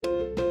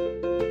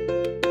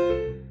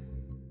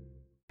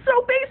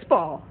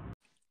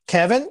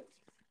Kevin,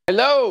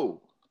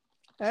 Hello.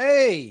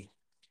 hey,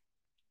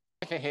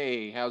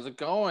 Hey, how's it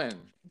going?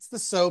 it's the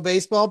So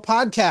Baseball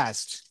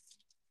podcast.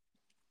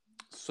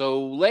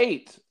 So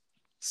late.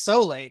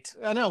 So late.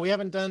 I know we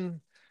haven't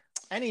done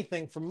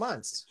anything for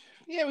months.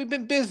 Yeah, we've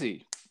been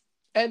busy.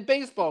 And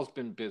baseball's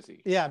been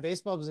busy. Yeah,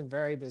 baseball has been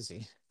very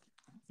busy.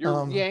 Your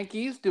Um,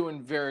 Yankees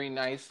doing very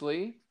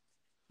nicely.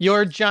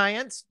 your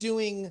Giants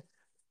doing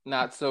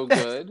Not so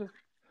good.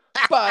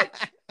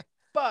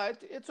 But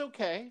it's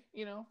okay.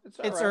 It's all it's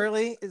right.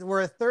 early.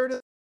 We're a third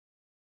of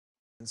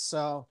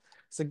so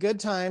it's a good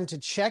time to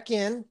check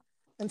in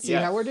and see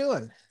how we're Yes.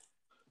 doing.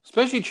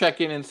 Especially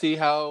check in and see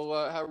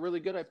how really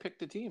good I picked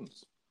the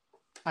teams.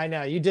 I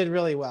know you did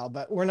really well,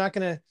 but we're not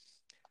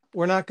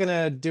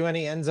gonna do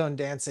any end zone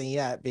dancing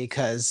yet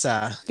because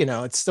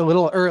it's a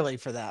little early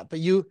for that. But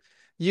you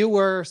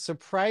were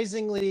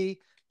surprisingly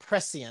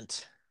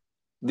prescient.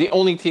 The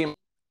only team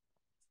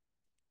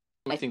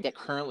I think that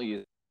currently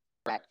is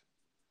correct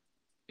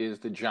is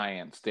the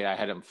Giants. I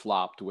had them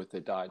flopped with the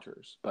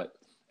Dodgers, but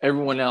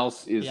everyone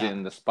else is Yeah.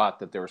 in the spot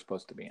that they were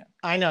supposed to be in.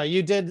 I know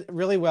you did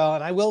really well,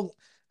 and I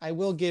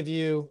will give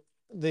you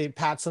the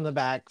pats on the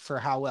back for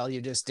how well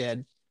you just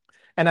did.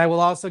 And I will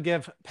also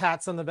give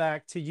pats on the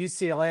back to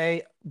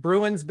UCLA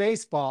Bruins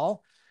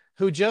baseball,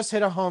 who just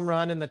hit a home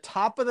run in the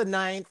top of the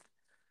ninth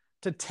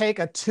to take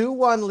a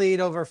 2-1 lead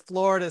over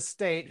Florida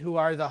State, who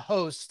are the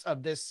hosts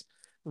of this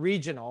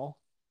regional.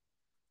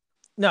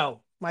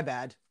 No, my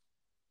bad.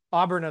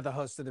 Auburn are the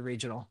hosts of the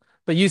regional,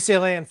 but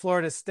UCLA and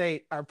Florida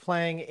State are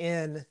playing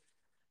in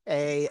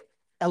a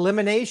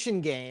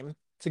elimination game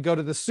to go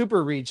to the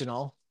super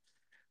regional.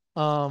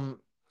 Um,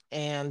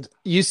 and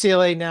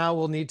UCLA now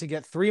will need to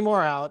get three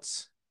more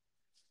outs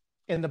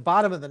in the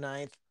bottom of the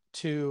ninth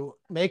to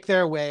make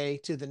their way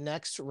to the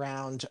next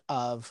round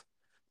of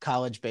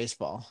college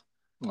baseball.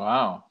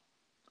 Wow.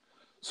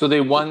 So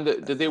they won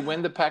did they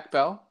win the Pac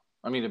Bell?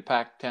 I mean the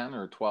Pac 10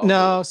 or 12 or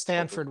No, what was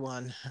Stanford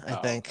won, I Oh,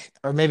 okay. think,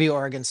 or maybe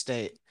Oregon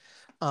State.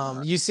 All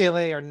right.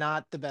 UCLA are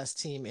not the best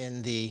team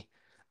in the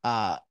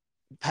uh,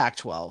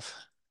 Pac-12.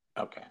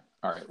 Okay.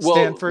 All right. Well,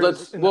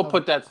 Stanford, we'll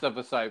put that stuff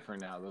aside for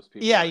now. Those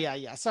people yeah, are yeah,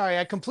 yeah. Sorry,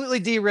 I completely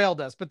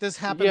derailed us, but this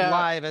happened Yeah,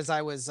 live as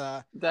I was,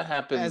 that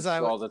happens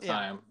all the yeah.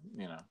 time.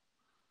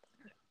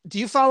 Do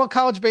you follow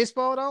college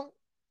baseball at all?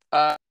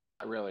 Not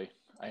really.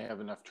 I have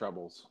enough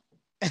troubles.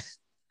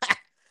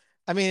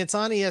 I mean, it's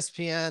on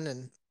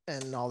ESPN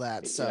and all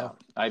that, Yeah. so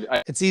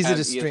I it's easy have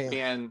to stream.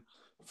 ESPN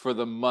for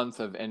the month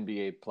of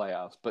NBA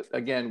playoffs, but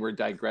again, we're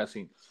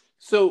digressing.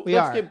 So, We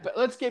are.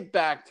 let's get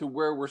back to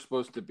where we're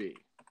supposed to be.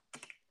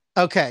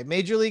 Okay,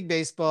 Major League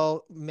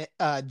Baseball, June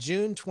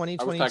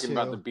I was talking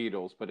about the 2022.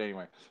 Beatles, but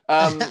anyway,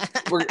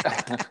 we're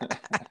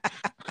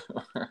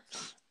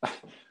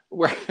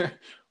we're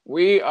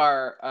we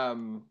are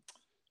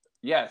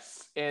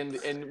yes, and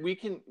we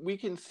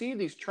can see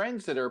these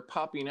trends that are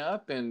popping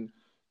up, and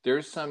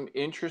there's some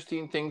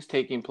interesting things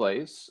taking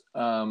place.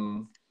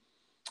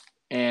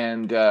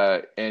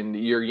 And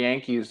your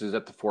Yankees is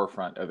at the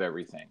forefront of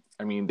everything.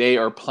 I mean, they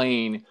are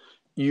playing.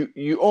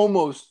 You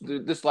almost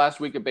this last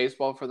week of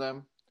baseball for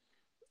them,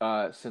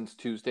 since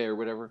Tuesday or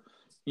whatever,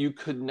 you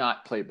could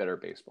not play better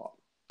baseball.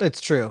 It's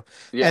true.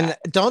 Yeah,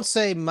 And don't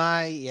say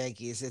my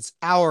Yankees, it's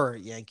our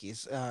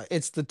Yankees.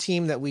 It's the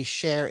team that we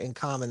share in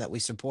common that we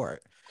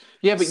support.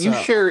 yeah, but you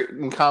So, share it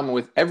in common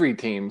with every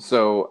team,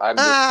 so I'm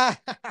just ah,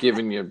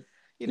 giving you.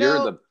 you You're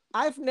know, the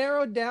I've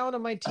narrowed down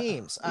on my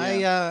teams.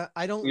 yeah.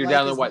 I don't You're like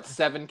down to as what,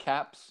 7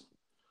 caps?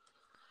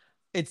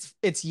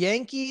 it's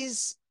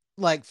Yankees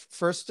like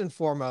first and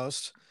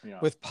foremost, Yeah,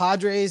 with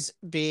Padres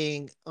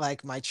being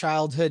like my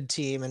childhood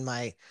team and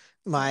my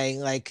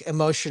like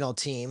emotional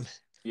team.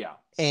 yeah.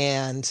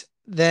 And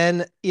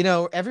then,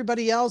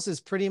 everybody else is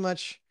pretty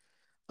much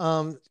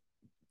um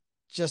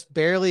just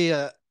barely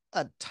a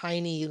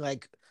tiny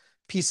like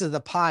piece of the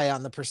pie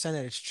on the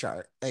percentage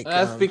chart. Like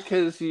That's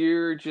because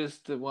you're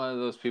just one of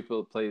those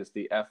people that plays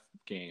the F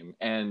game,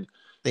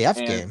 the F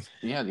and game.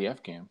 yeah, the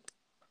F game,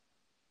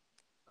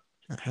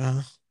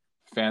 Uh-huh.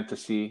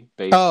 fantasy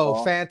Oh,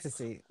 baseball.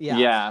 fantasy. Yeah.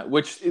 Yeah,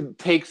 which it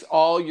takes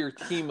all your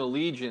team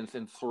allegiance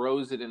and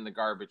throws it in the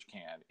garbage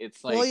can.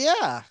 It's Well, like,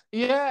 yeah.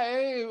 yeah,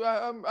 hey,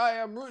 I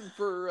am rooting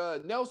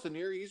for Nelson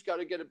here. He's got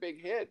to get a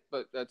big hit,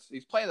 but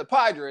he's playing the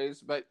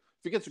Padres. But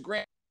if he gets a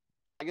grand,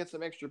 I get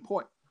some extra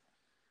point.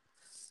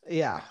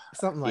 Yeah,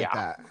 something like Yeah,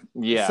 that.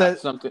 yeah,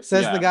 Says something.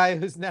 says the Yeah, guy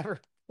who's never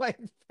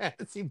played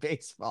fantasy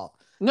baseball.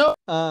 no,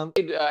 Um,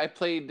 I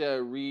played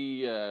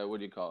what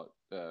do you call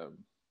it?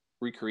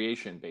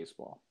 Recreation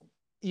baseball.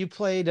 you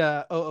played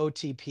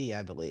OOTP,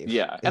 I believe.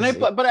 Yeah, and Is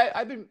it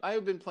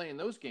I've been playing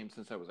those games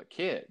since I was a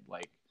kid.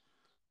 Like,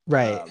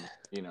 right?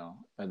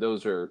 and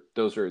those are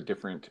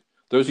different.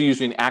 Those are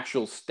using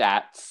actual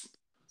stats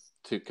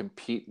to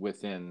compete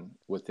within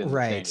the thing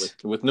Right.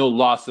 with no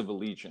loss of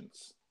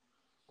allegiance.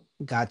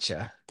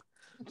 Gotcha.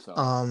 So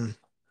Um,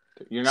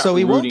 you're not so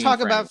we won't rooting talk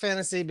for anyone. about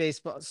fantasy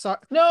baseball. So,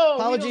 No, we don't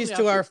apologies to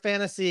have our to.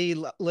 fantasy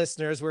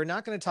listeners. We're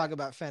not going to talk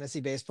about fantasy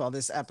baseball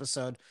this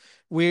episode.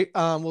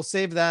 We'll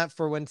save that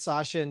for when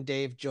Sasha and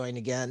Dave join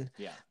again.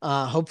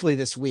 Yeah. Hopefully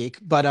this week.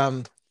 But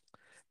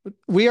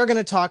We are going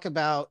to talk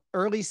about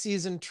early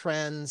season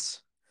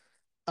trends,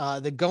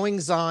 the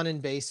goings on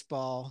in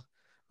baseball,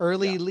 Yeah.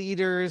 early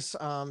leaders,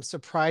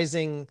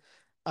 surprising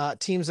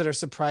teams that are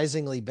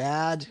surprisingly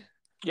bad,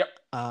 Yep.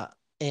 uh,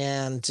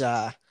 and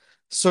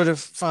sort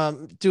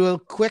of do a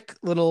quick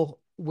little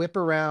whip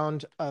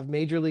around of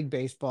Major League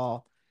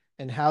Baseball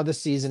and how the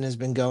season has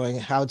been going,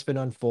 how it's been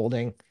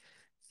unfolding.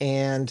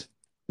 And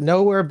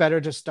nowhere better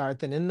to start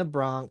than in the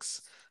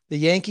Bronx. The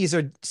Yankees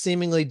are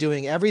seemingly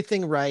doing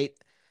everything right.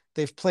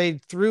 They've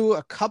played through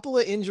a couple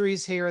of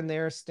injuries here and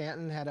there.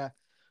 Stanton had a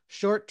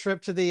short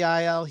trip to the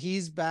IL.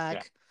 He's Yeah.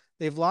 back.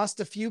 They've lost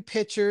a few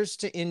pitchers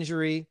to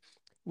injury.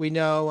 We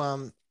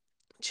know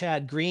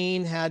Chad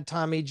Green had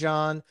Tommy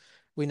John.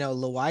 We know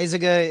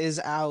Loizaga is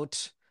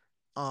out.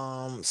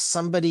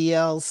 Somebody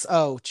else.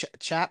 Oh,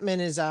 Chapman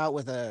is out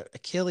with a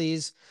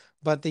Achilles.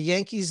 But the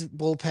Yankees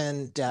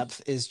bullpen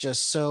depth is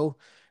just so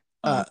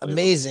Unbelievable.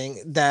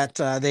 amazing that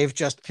they've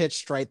just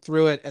pitched right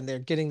through it and they're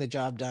getting the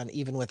job done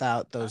even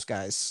without those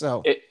guys.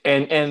 So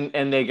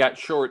And they got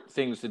short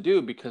things to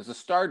do because the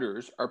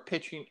starters are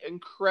pitching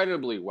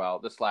incredibly well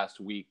this last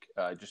week.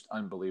 Just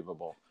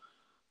unbelievable.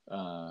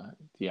 Uh,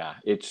 yeah,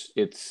 it's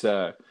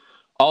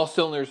all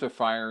cylinders are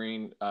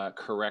firing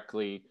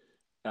correctly,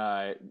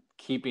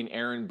 keeping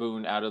Aaron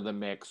Boone out of the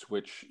mix,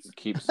 which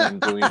keeps them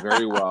doing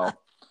very well.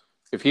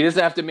 If he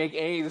doesn't have to make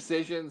any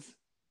decisions,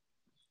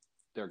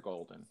 they're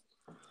golden.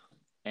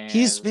 And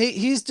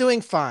he's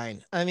doing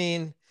fine. I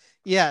mean,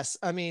 yes,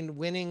 I mean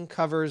winning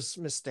covers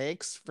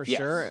mistakes for yes,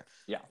 sure,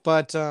 yeah,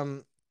 but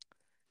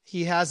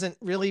he hasn't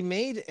really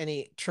made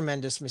any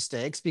tremendous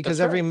mistakes because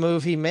that's every right.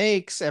 move he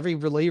makes, every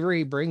reliever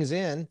he brings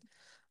in,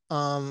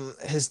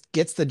 has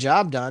gets the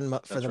job done for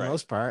That's the right.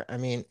 most part. I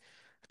mean,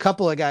 a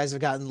couple of guys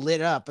have gotten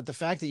lit up, but the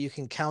fact that you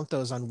can count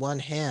those on one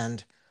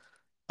hand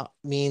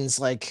means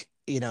like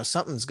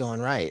something's going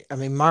right. I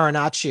mean,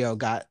 Marinaccio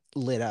got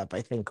lit up.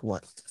 I think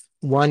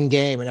one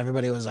game, and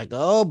everybody was like,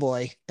 "Oh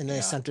boy," and they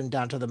Yeah, sent him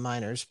down to the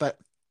minors. But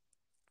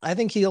I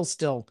think he'll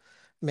still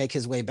make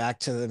his way back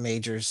to the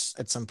majors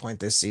at some point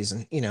this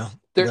season.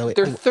 they're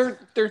they're third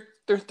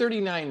they're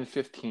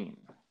 39-15.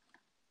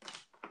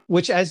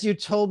 Which, as you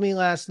told me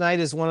last night,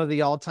 is one of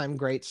the all-time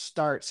great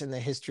starts in the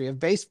history of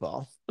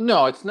baseball.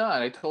 No, it's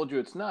not. I told you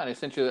it's not. I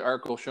sent you the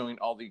article showing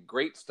all the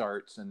great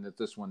starts and that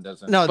this one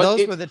doesn't. No, But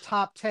those were it the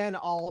top 10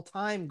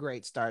 all-time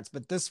great starts,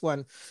 but this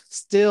one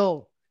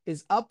still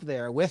is up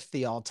there with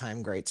the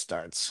all-time great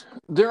starts.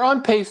 they're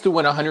on pace to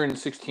win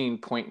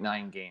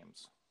 116.9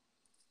 games.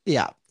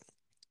 Yeah.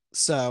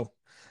 So,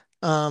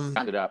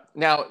 Round it up.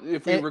 Now,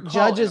 if we it recall in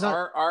judges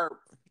on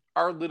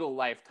our little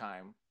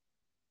lifetime,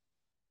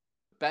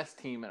 best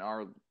team in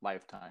our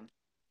lifetime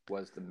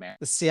was the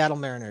the Seattle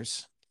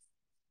Mariners.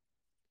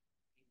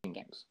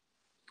 games.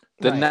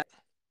 The Right.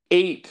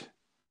 98,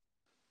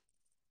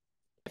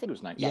 I think it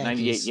was 90, yeah,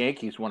 98 Yankees.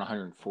 Yankees won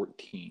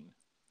 114.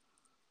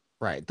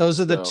 Right. Those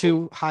are the So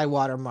two high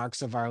water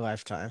marks of our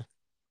lifetime.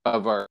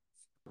 of our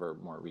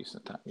more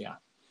recent time, yeah.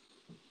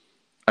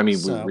 I mean,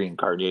 we So,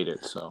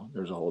 reincarnated, so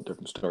there's a whole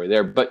different story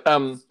there. But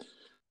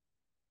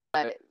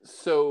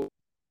so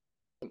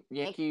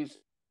Yankees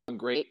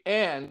great,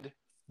 and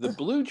the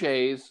Blue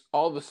Jays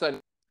all of a sudden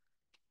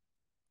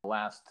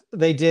last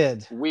they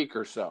did. week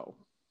or so.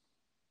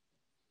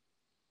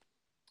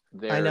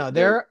 I know.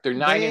 They're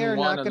nine They and are one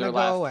not on going to their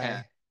go last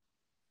 10.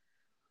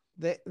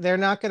 away. They're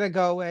not going to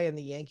go away, and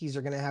the Yankees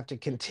are going to have to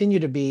continue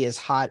to be as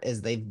hot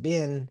as they've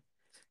been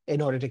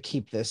in order to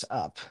keep this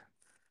up.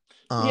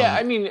 Yeah,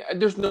 I Um, mean,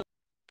 there's no.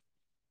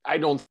 I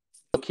don't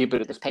keep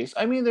it at this pace.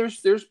 I mean,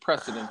 there's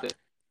precedent that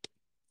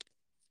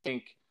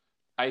think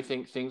I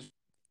think things.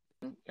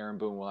 Aaron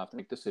Boone will have to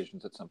make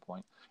decisions at some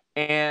point,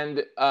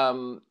 and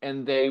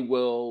they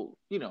will,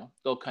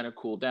 they'll kind of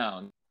cool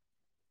down.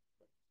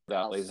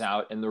 That lays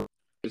out, and the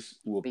Rays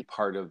will be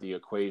part of the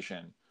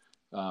equation.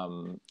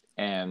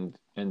 And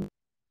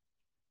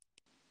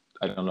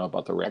I don't know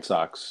about the Red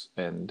Sox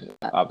and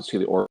obviously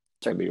the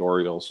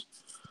Orioles.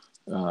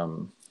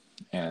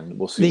 And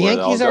we'll see the where it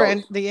all Yankees are in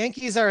goes. the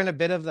Yankees are in a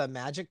bit of the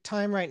magic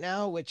time right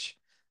now, which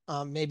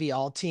maybe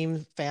all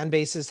team fan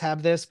bases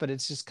have this, but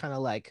it's just kind of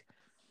like,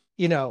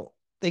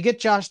 they get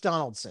Josh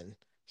Donaldson,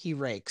 he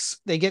rakes.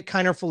 They get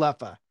Kiner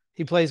Falefa,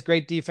 he plays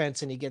great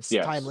defense and he gets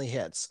Yes. timely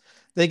hits.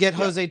 They get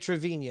Yeah. Jose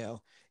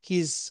Trevino.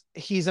 He's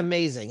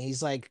amazing.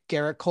 He's like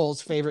Garrett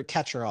Cole's favorite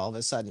catcher all of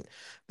a sudden.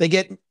 They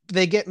get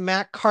they get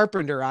Matt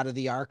Carpenter out of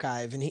the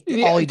archive and all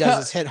Yeah. he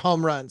does is hit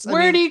home runs. I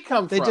Where did mean, he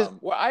come they just from?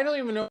 Well, I don't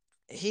even know.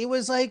 he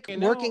was like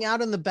working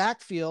out in the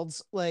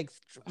backfields, like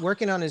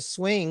working on his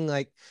swing,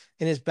 like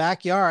in his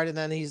backyard. And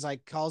then he's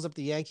like, calls up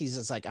the Yankees.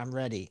 It's like, I'm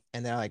ready.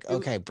 And they're like,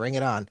 okay, bring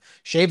it on.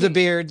 Shave the He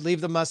beard,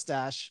 leave the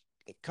mustache.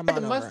 Come had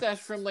the on over. mustache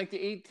from like the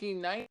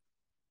 1890s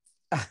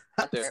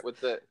out there with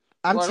the.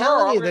 I'm Like,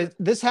 telling oh, you that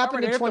this I'm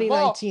happened gonna in hit the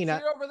ball. 2019.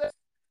 See over there.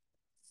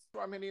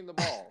 I'm hitting the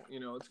ball.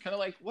 It's kind of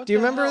like what Do you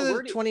the remember hell? the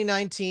Where do you...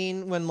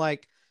 2019 when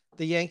like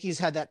the Yankees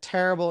had that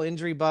terrible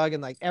injury bug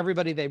and like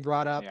everybody they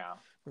brought up, Yeah.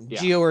 Yeah.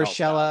 Gio Helped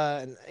out.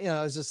 Urshela, and it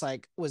was just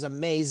was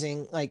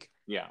amazing. Like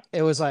Yeah.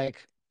 it was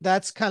like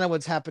that's kind of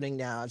what's happening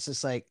now. It's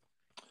just like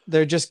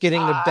They're just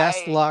getting the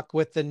best I luck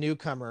with the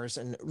newcomers,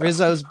 and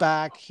Rizzo's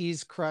back.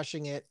 He's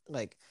crushing it.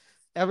 Like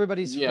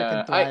everybody's freaking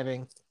yeah, I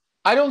thriving.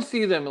 I don't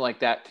see them like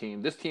that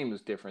team. This team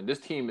is different. This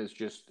team is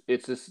just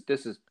this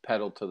is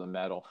pedal to the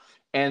metal.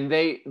 And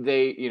they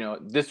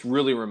this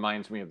really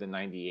reminds me of the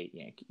 98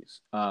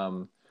 Yankees.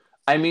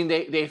 I mean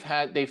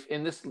they've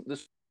in this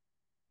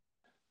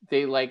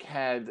they like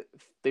had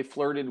they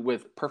flirted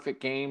with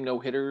perfect game, no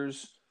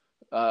hitters,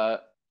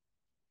 at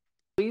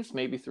least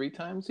maybe three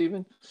times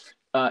even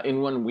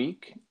in 1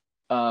 week.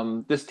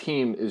 This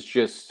team is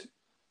just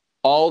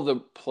all the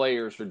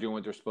players are doing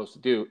what they're supposed to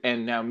do.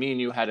 And now me and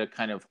you had a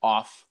kind of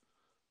off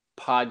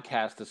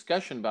podcast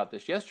discussion about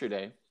this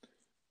yesterday.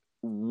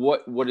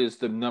 What is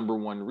the number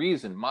one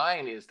reason?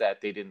 Mine is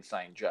that they didn't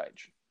sign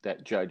Judge.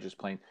 That Judge is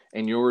playing,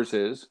 and yours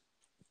is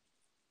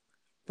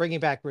Bringing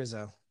back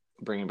Rizzo.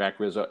 bringing back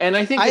Rizzo. And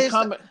I think I the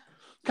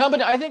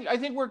just, I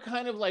think we're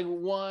kind of like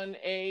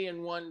 1A and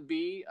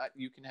 1B.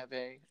 You can have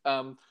A.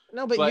 no,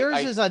 but But I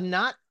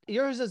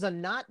yours is a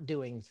not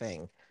doing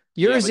thing.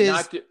 yeah, Yours but is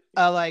not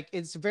to, like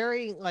it's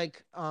very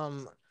like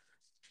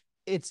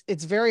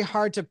it's very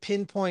hard to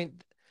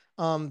pinpoint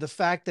the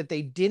fact that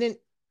they didn't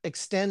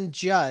extend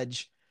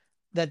Judge,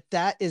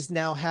 that is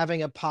now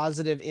having a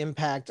positive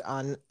impact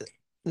on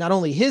not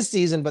only his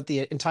season but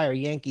the entire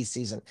Yankee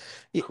season.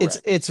 It's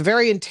correct.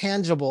 very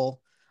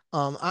intangible.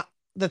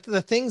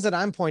 The things that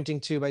I'm pointing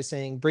to by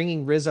saying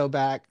bringing Rizzo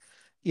back,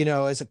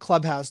 as a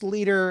clubhouse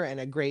leader and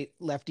a great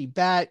lefty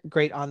bat,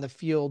 great on the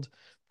field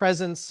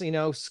presence,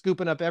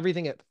 scooping up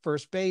everything at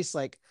first base,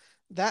 like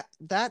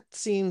that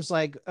seems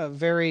like a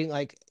very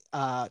like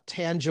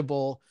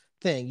tangible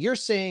thing. You're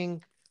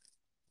saying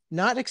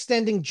not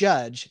extending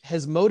Judge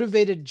has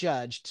motivated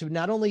Judge to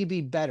not only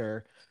be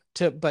better,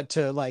 but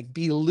to like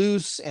be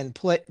loose and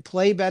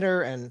play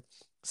better and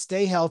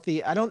stay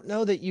healthy. I don't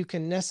know that you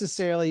can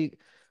necessarily,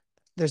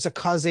 there's a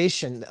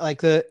causation.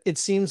 Like it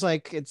seems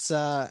like it's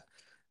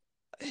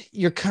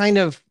you're kind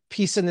of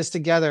piecing this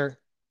together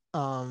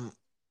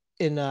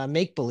in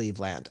make believe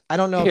land. I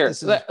don't know if Here,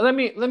 this is. let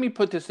me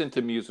put this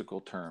into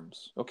musical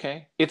terms,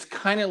 okay? It's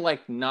kind of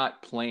like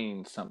not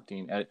playing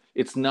something.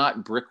 It's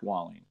not brick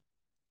walling.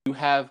 You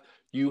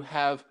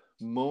have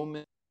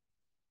moments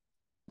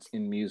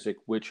in music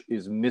which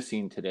is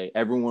missing today.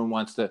 Everyone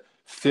wants to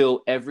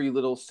fill every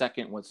little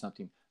second with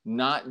something.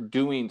 Not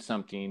doing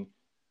something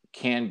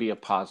can be a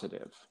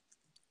positive.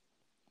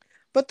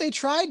 But they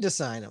tried to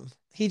sign him.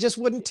 He just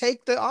wouldn't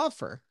take the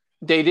offer.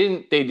 But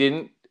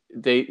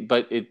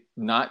it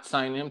not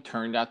signing him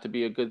turned out to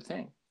be a good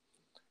thing.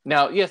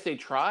 Now, yes, they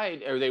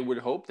tried, or they would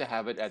hope to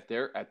have it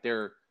but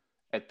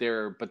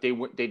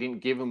they didn't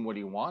give him what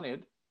he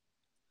wanted.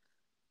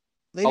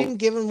 They Oh, didn't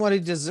give him what he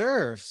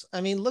deserves.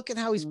 I mean, look at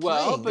how he's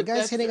well, playing. The but guy's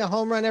that's hitting a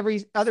home run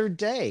every other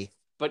day.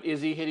 but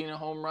is he hitting a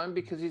home run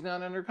because he's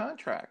not under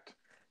contract?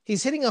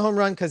 He's hitting a home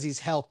run because he's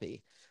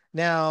healthy.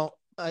 Now,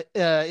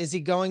 is he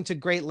going to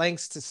great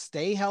lengths to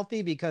stay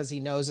healthy because he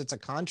knows it's a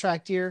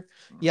contract year?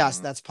 Yes,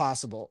 Mm, that's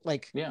possible.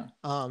 Like, yeah.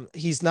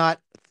 he's not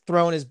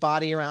throwing his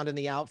body around in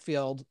the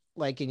outfield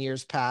like in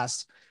years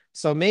past.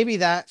 So maybe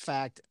that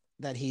fact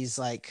that he's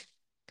like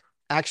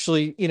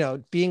actually,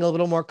 being a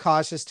little more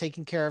cautious,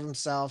 taking care of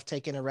himself,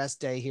 taking a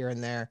rest day here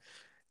and there,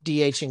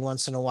 DHing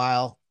once in a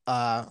while.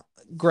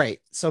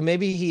 Great. So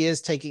maybe he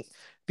is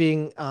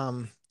being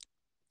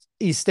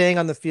he's staying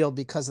on the field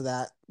because of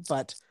that.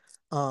 But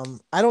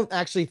I don't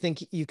actually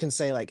think you can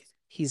say like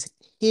he's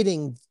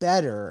hitting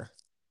better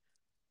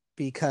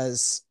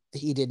because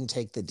he didn't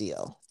take the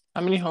deal.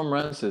 How many home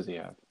runs does he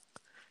have?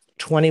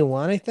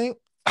 21, I think.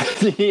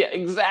 Yeah,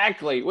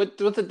 exactly. What's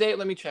the date?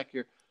 Let me check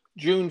here.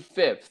 June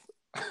 5th.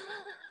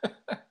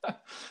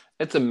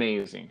 It's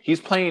amazing. He's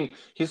playing,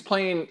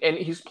 and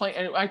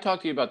I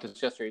talked to you about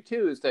this yesterday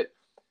too, is that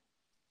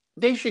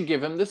they should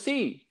give him the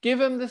C.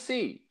 Give him the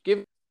C. Give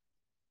him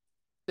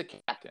the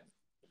captain.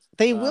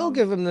 They will Um,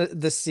 give him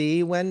the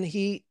C when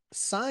he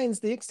signs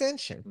the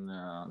extension.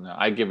 no,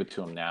 I give it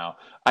to him now.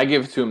 I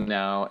give it to him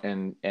now,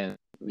 and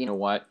you know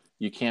what?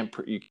 You can't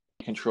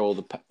control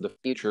the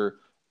future.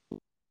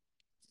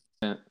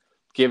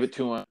 Give it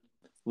to him.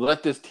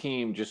 Let this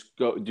team just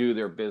go do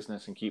their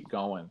business and keep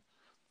going.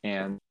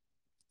 And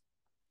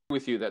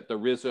with you that the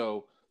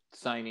Rizzo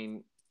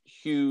signing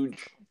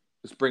huge.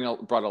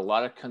 Brought a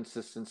lot of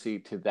consistency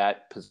to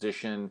that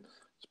position.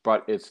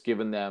 It's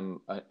given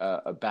them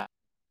a back.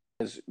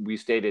 As we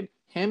stated,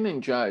 him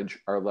and Judge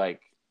are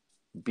like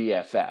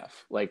BFF.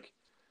 Like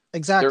they're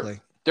Exactly.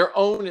 they're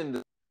owning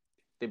the.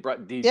 They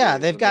brought Yeah,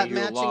 DJ they've got LeMahieu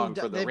matching along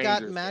for the they've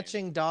got Rangers game.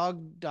 matching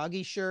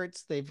doggy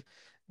shirts.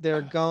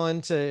 They're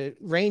going to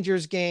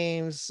Rangers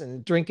games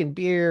and drinking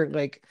beer.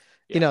 Like,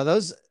 Yeah.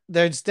 those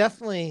there's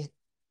definitely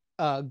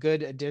a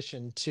good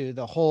addition to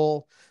the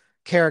whole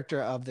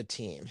character of the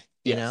team.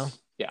 Yes.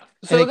 Yeah.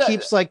 And So it that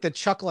keeps like the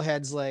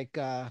chuckleheads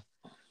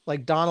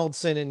like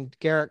Donaldson and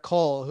Garrett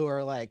Cole, who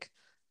are like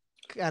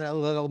kind of a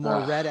little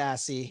more red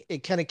assy.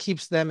 It kind of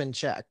keeps them in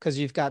check because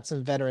you've got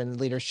some veteran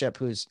leadership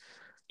who's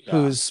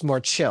yeah. more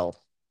chill.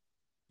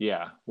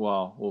 Yeah.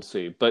 Well, we'll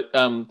see. But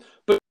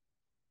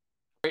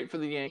great for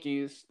the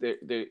Yankees.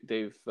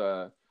 They've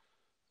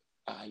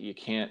you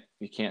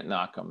can't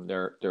knock them.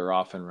 They're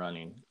off and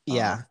running.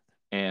 Yeah.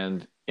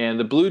 And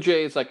the Blue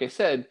Jays, like I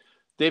said,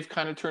 they've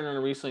kind of turned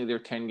on recently. They're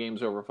 10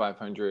 games over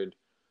 500.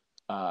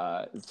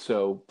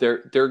 So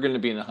they're going to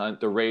be in the hunt.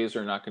 The Rays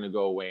are not going to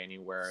go away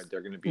anywhere.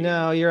 They're going to be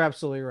No, you're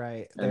absolutely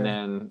right. and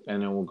then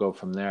we'll go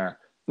from there.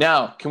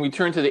 Now, can we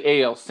turn to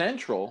the AL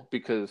Central,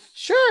 because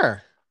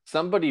Sure.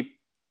 somebody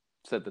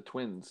said the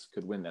Twins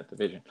could win that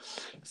division.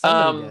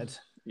 Somebody did.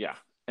 Yeah,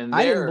 and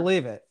I didn't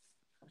believe it,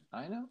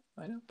 I know.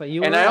 but you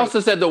were And I right. also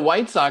said the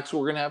White Sox were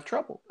going to have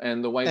trouble,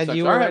 and the White And Sox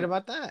you were right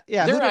about that.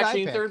 Yeah, who They're did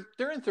actually I pick?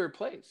 they're in third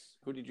place.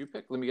 Who did you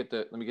pick? Let me get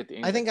the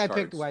I think index I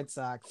cards. picked White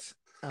Sox.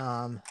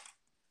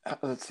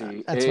 Let's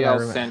see. That's what I AL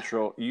remember.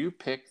 Central. You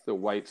picked the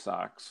White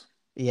Sox.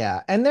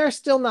 Yeah, and they're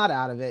still not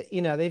out of it.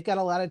 You know, they've got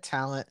a lot of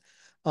talent,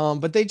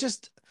 but they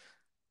just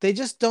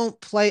don't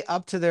play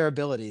up to their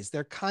abilities.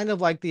 They're kind of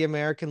like the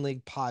American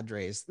League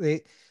Padres.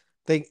 They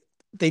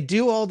they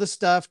do all the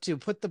stuff to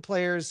put the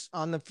players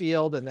on the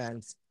field, and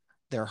then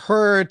they're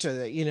hurt,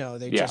 or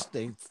Yeah.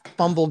 they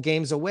fumble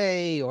games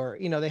away, or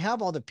they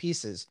have all the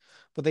pieces,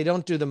 but they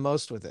don't do the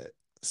most with it.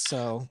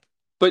 So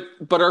But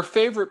our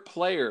favorite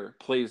player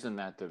plays in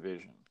that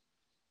division.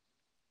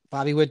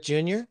 Bobby Witt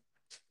Jr.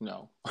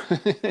 No.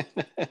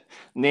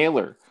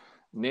 Naylor.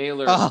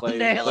 Naylor Oh, played.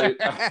 Naylor.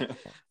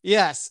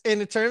 Yes,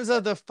 in terms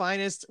of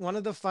one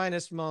of the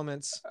finest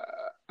moments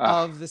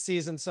of the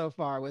season so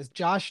far was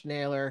Josh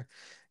Naylor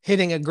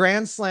hitting a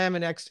grand slam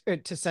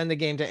to send the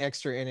game to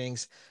extra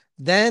innings,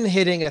 then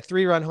hitting a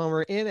 3-run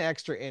homer in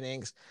extra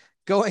innings,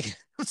 going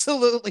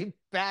absolutely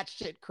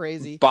batshit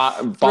crazy,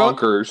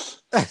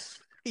 bonkers.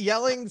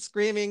 yelling,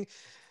 screaming,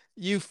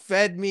 "You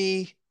fed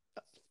me.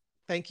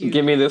 Thank you.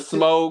 Give me the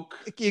smoke.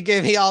 You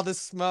gave me all the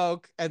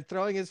smoke," and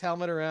throwing his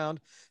helmet around.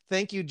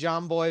 Thank you,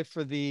 John Boy,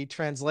 for the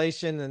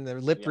translation and the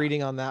lip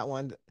reading on that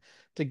one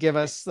to give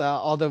us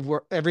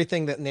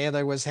everything that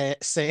Naylor was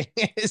saying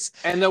is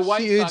and the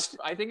White huge. Sox.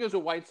 I think it was a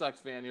White Sox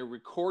fan who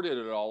recorded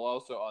it all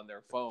also on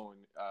their phone.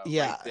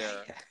 Right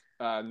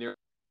there.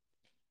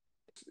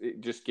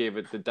 It just gave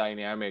it the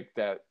dynamic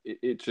that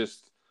it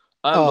just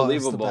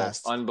unbelievable,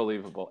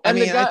 unbelievable. And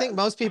I think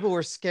most people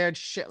were scared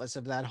shitless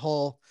of that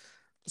whole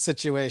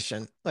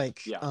situation.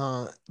 Like,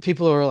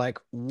 people were like,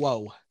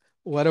 "Whoa,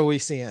 what are we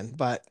seeing?"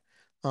 But,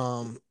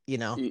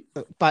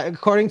 but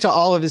according to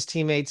all of his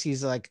teammates,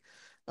 he's like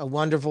a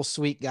wonderful,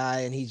 sweet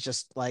guy, and he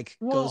just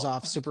goes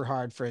off super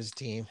hard for his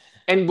team.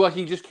 And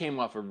he just came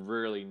off a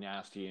really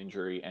nasty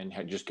injury and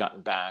had just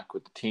gotten back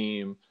with the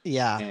team.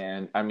 Yeah.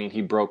 And I mean,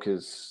 he broke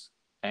his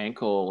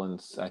ankle,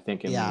 and I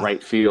think in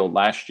right field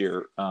last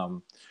year.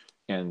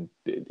 And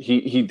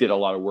he did a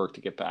lot of work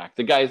to get back.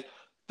 The guy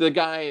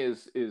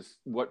is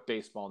what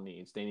baseball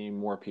needs. They need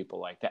more people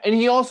like that. And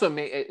he also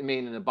made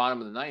in the bottom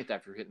of the ninth,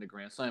 after hitting the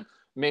grand slam,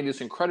 made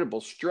this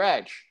incredible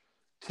stretch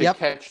to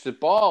catch the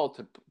ball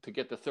to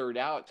get the third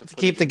out to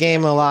keep the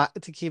game alive.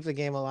 To keep the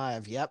game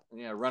alive. Yep.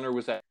 Yeah, runner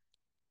was at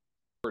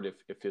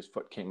if his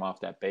foot came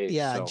off that base.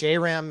 Yeah, so.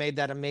 J-Ram made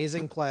that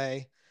amazing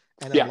play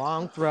and a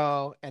long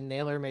throw, and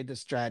Naylor made the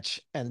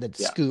stretch and the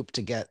scoop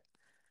to get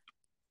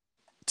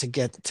to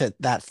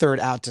that third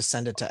out to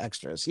send it to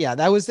extras. Yeah,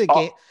 that was the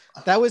game.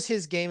 That was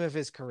his game of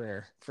his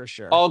career for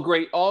sure. All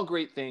great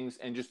things.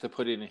 And just to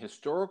put it in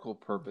historical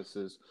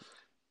purposes,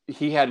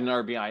 he had an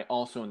RBI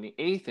also in the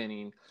 8th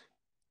inning.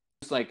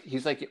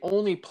 He's like the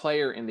only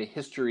player in the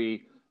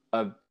history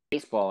of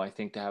baseball, I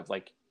think, to have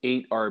like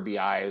 8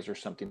 RBIs or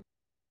something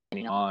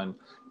on,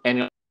 and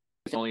he's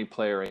the only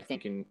player, I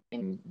think,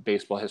 in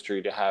baseball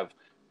history to have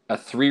two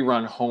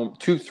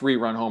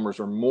 3-run homers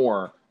or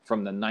more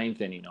from the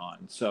 9th inning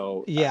on.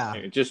 So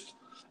there's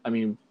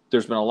been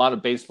a lot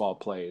of baseball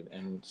played,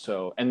 and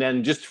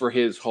then just for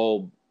his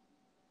whole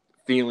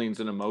feelings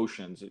and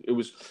emotions, it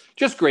was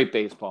just great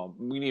baseball.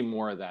 We need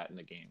more of that in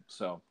the game.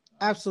 So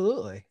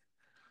absolutely,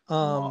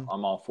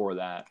 I'm all for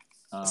that.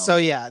 So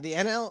yeah, the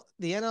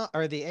NL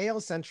or the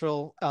AL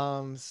Central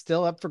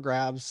still up for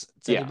grabs.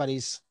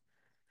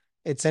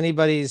 It's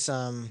anybody's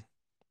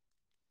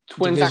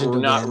Twins are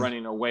not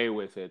running away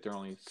with it. They're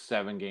only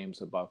 7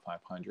 games above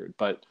 500,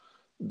 but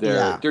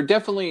they're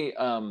definitely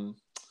in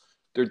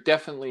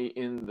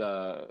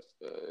the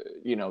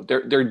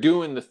they're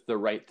doing the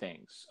right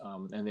things,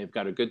 and they've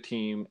got a good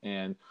team.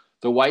 And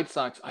the White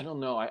Sox, I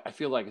don't know, I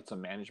feel like it's a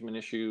management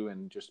issue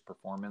and just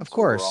performance, of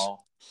course,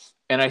 overall.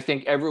 And I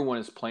think everyone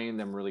is playing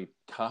them really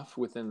tough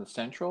within the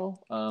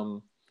Central.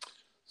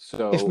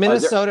 So if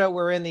Minnesota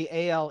were in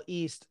the AL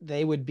East,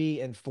 they would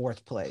be in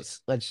 4th place.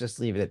 Let's just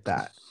leave it at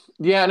that.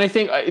 Yeah, and I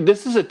think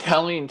this is a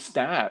telling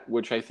stat,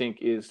 which I think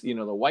is, the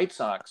White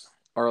Sox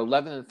are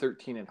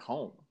 11-13 at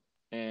home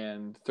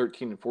and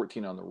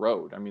 13-14 on the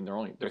road. I mean,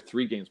 they're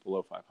 3 games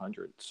below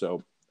 500.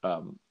 So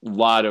a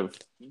lot of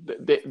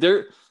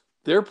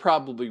they're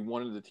probably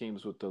one of the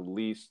teams with the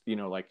least,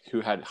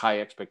 who had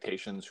high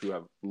expectations, who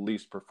have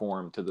least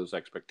performed to those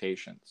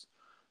expectations.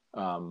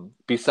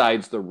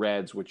 Besides the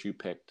Reds, which you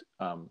picked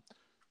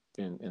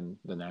in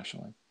the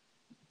National League.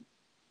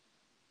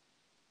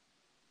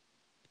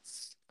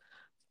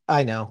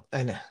 I know.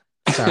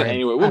 Sorry.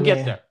 Anyway, I we'll get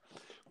mean, there.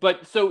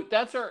 But so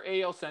that's our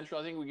AL Central.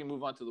 I think we can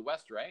move on to the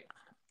West, right?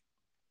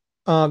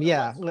 The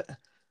yeah. West.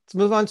 Let's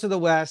move on to the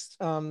West.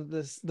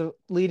 The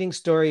leading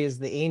story is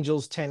the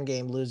Angels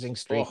 10-game losing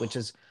streak, which Oh,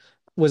 is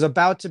was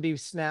about to be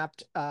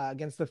snapped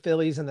against the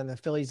Phillies, and then the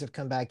Phillies have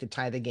come back to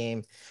tie the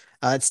game.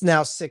 It's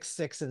now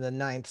 6-6 in the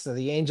ninth, so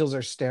the Angels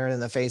are staring in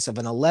the face of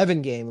an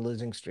 11-game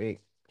losing streak.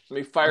 let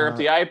me fire up Uh,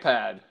 the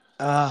iPad.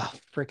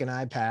 Freaking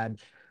iPad.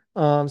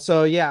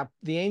 So yeah,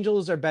 the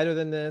Angels are better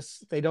than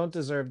this. They don't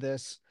deserve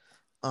this.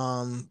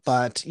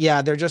 But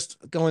yeah, they're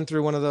just going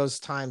through one of those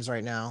times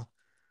right now.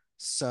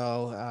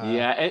 So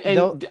Yeah,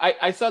 they'll and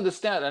I saw the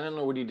stat. I don't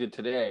know what he did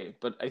today,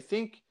 but I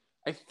think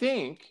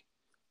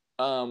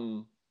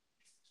um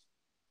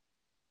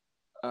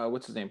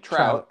what's his name?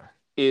 Trout Trout.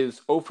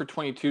 is 0 for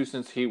 22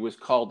 since he was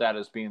called out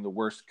as being the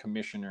worst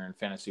commissioner in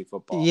fantasy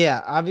football.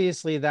 Yeah,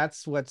 obviously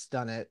that's what's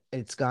done it.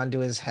 It's gone to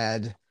his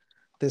head.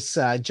 This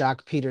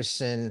Jock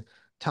Peterson,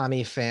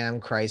 Tommy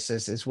Pham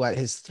crisis is what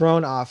has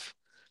thrown off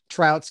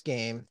Trout's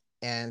game.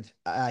 And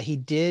he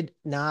did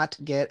not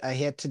get a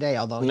hit today,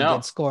 although he did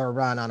No, score a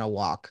run on a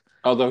walk.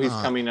 although he's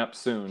Uh, coming up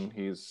soon.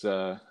 He's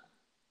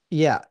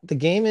yeah, the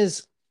game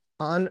is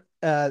on.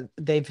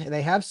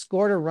 They have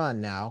scored a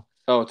run now,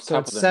 oh, it's so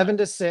top it's of the ninth.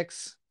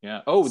 7-6.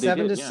 Yeah. Oh, they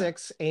seven did. to Yeah.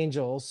 six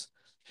Angels.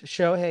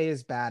 Shohei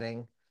is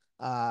batting.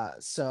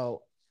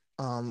 So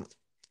um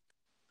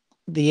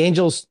the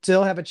Angels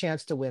still have a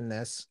chance to win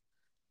this.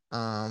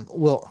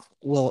 We'll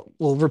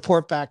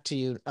report back to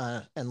you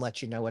and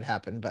let you know what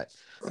happened, but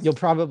you'll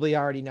probably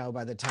already know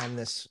by the time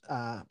this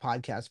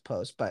podcast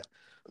posts. But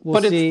we'll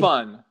But it's see.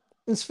 fun.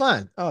 It's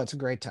fun. Oh, it's a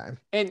great time.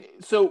 And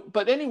so,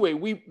 but anyway,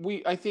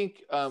 we I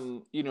think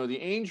the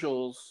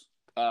Angels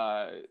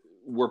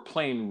were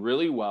playing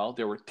really well.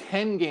 There were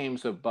 10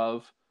 games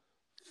above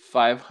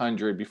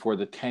 500 before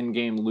the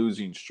 10-game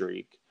losing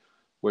streak,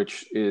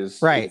 which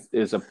is Right. is,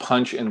 is a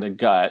punch in the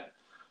gut.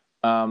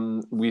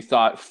 We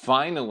thought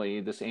finally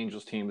this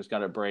Angels team has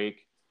got a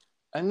break,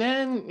 and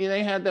then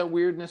they had that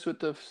weirdness with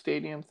the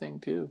stadium thing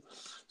too.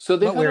 So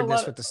they've What had a weirdness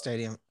lot with the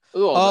stadium? of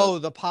Oh,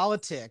 the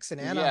politics in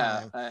yeah,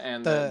 Anaheim.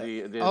 and the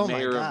The the, the oh my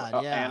mayor of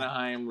God, yeah.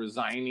 Anaheim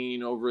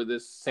resigning over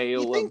this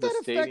You sale think of the that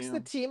affects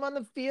the stadium. team on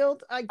the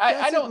field? I I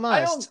guess it don't I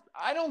don't must.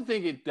 I don't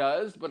think it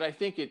does, but I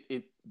think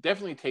it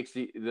definitely takes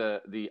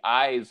the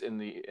eyes in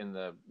the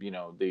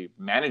the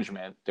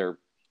management. They're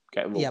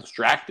get a little Yep,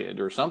 distracted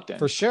or something.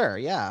 for sure.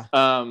 Yeah.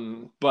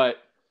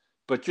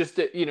 But just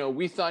that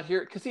we thought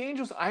here because the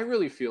Angels, I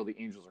really feel the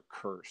Angels are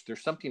cursed.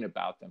 There's something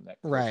about them that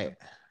cursed them. Right.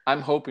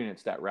 I'm hoping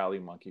it's that rally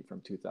monkey from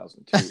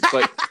 2002,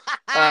 but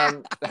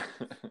um,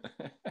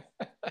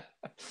 I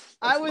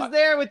that's was my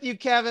there with you,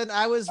 Kevin.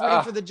 I was rooting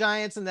uh, for the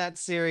Giants in that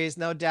series,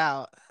 no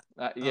doubt.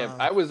 yeah. Um,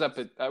 I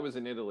was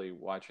in Italy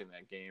watching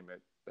that game at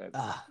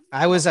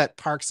I well, was at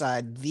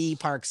Parkside, the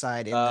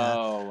Parkside in the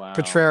oh wow.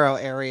 Potrero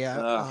area,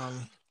 Ugh,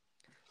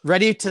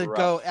 ready to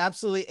go rough.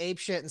 absolutely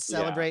apeshit and Yeah,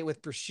 celebrate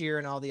with Brashear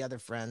and all the other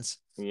friends.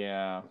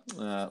 yeah.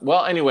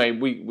 Well, anyway,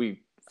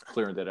 we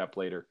cleared that up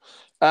later,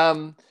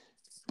 um,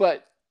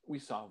 but we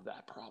solved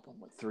that problem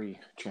with three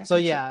So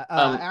championships. yeah,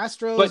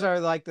 Astros But are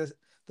like the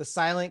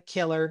silent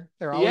killer.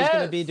 They're always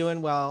going to be yes,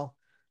 doing well.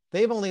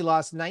 They've only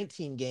lost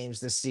 19 games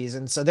this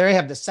season, so they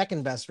have the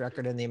second best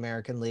record in the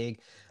American League.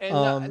 and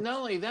Um, not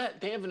only that,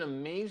 they have an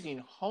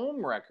amazing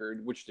home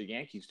record, which the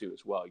Yankees do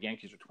as well.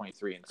 Yankees are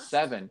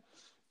 23-7.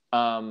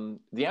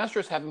 The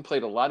Astros haven't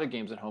played a lot of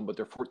games at home, but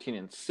they're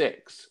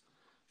 14-6.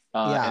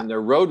 yeah, And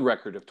their road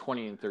record of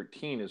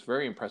 20-13 is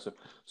very impressive.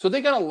 So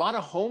they got a lot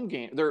of home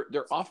games. They're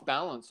off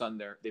balance on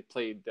their. They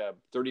played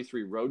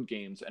 33 road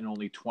games and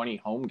only 20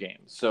 home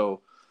games.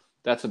 So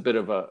that's a bit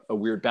of a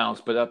weird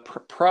balance. But that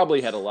probably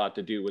had a lot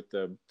to do with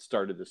the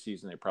start of the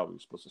season. They probably were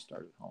supposed to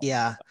start at home.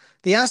 yeah.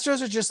 The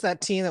Astros are just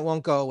that team that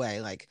won't go away.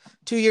 Like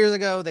 2 years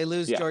ago, they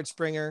lose Yeah, George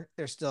Springer.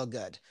 They're still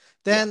good.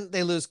 yeah, Then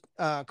they lose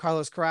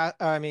Carlos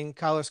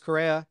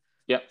Correa.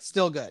 yeah.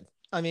 Still good.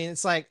 I mean,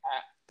 it's like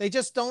they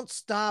just don't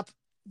stop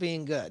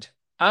being good.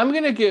 I'm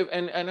gonna give,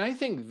 and I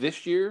think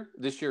this year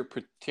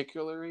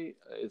particularly,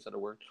 is that a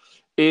word?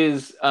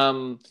 Is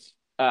I'm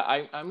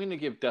gonna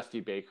give Dusty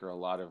Baker a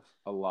lot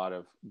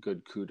of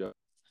good kudos.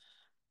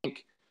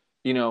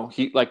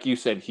 He, like you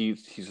said,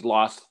 he's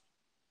lost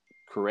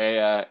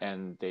Correa,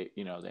 and they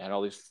had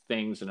all these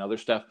things and other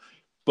stuff,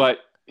 but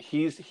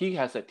he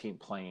has that team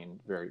playing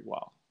very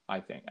well. I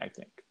think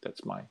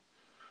that's my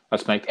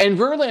and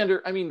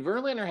Verlander. I mean,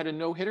 Verlander had a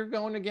no hitter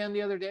going again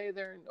the other day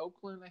there in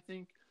Oakland, I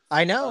think.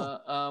 I know.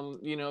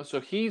 So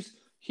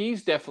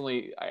he's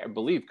definitely, I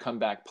believe,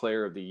 comeback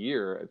player of the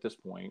year at this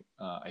point.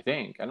 I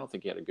think. I don't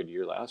think he had a good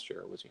year last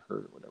year. Or was he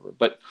hurt or whatever?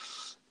 But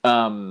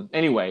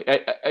anyway,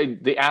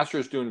 the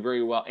Astros doing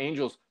very well.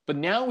 Angels, but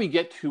now we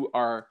get to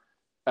our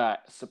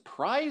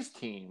surprise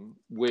team,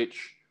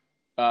 which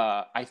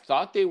I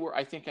thought they were.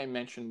 I think I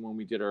mentioned when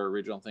we did our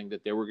original thing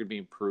that they were going to be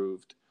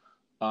improved,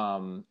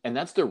 and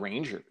that's the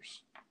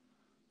Rangers.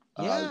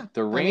 Yeah.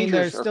 The I mean,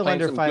 they're Rangers are still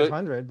playing under some good.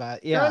 500,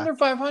 but They're yeah. under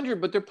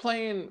 500, but they're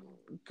playing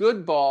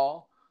good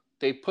ball.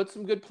 they put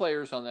some good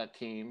players on that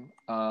team.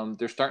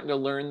 They're starting to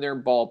learn their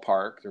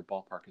ballpark. Their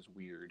ballpark is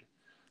weird.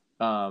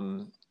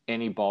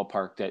 Any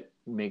ballpark that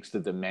makes the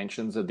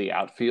dimensions of the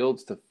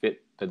outfields to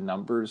fit the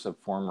numbers of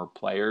former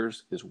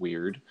players is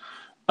weird.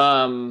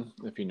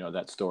 If you know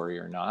that story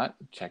or not,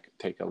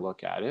 take a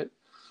look at it.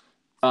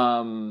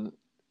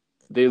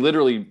 They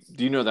literally,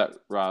 do you know that,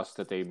 Ross,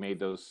 that they made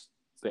the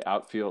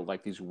outfield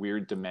like these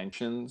weird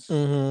dimensions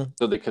so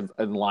they could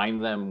align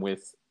them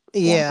with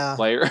former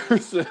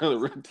players,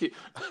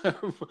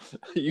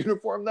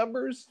 uniform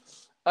numbers.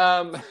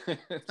 I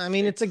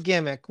mean, it's a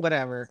gimmick,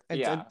 whatever.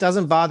 Yeah. It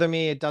doesn't bother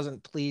me. It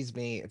doesn't please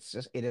me. It's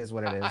just, it is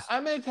what it is.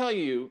 I'm going to tell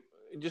you,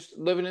 just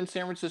living in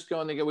San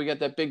Francisco, and we got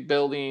that big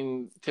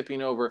building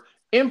tipping over.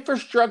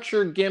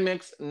 Infrastructure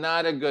gimmicks,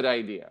 not a good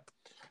idea.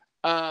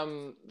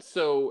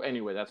 So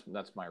anyway, that's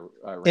my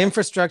rant.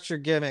 Infrastructure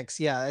gimmicks.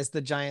 Yeah, as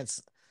the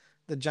Giants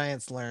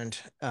learned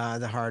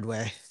the hard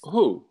way.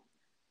 Who?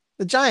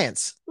 The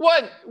Giants.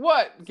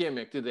 What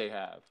gimmick did they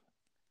have?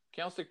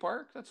 Candlestick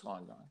Park? That's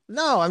long gone.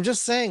 No, I'm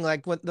just saying,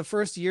 like, what the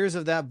first years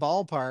of that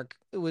ballpark,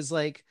 it was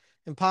like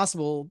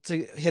impossible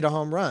to hit a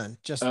home run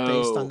just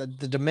based on the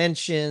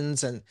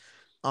dimensions and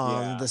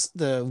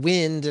the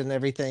wind and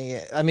everything.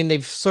 I mean,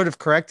 they've sort of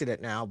corrected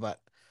it now, but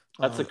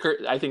that's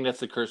I think that's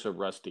the curse of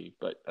Rusty,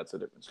 but that's a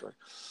different story.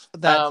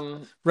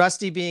 That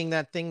Rusty being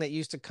that thing that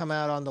used to come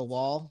out on the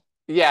wall.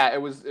 Yeah,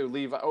 it would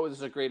leave. Oh, this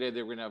is a great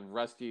idea. We're gonna have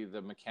Rusty,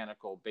 the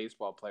mechanical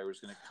baseball player, was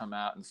gonna come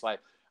out and slide.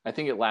 I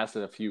think it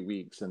lasted a few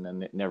weeks, and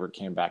then it never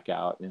came back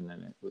out, and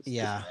then it was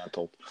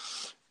dismantled.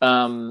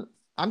 I'm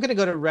going to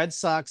go to Red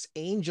Sox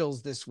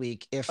Angels this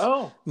week if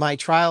my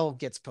trial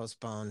gets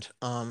postponed.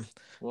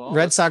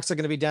 Red Sox are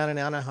going to be down in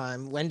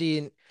Anaheim.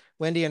 Wendy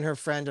and her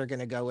friend are going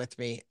to go with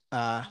me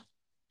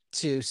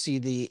to see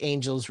the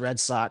Angels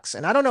Red Sox,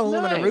 and I don't know who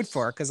I'm going to root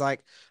for because I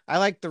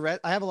like the Red.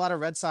 I have a lot of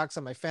Red Sox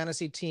on my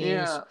fantasy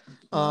teams.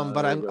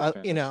 But I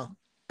you know.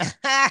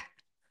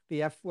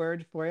 The F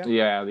word for you?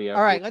 Yeah, the F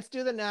All right, let's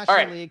do the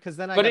National League because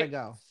then I gotta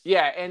go.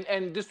 Yeah,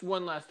 and just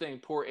one last thing.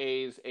 Poor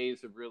A's.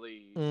 A's have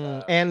really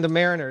and the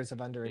Mariners have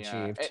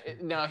underachieved. Yeah.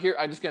 Now here,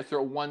 I'm just gonna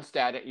throw one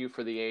stat at you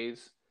for the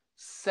A's: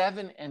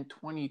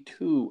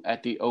 7-22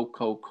 at the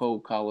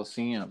Ococo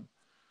Coliseum.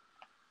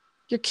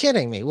 You're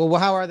kidding me. Well,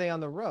 how are they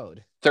on the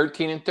road?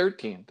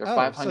 13-13. They're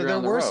 500 so they're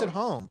on the worse road. At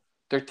home.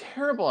 They're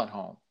terrible at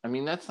home. I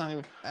mean, that's not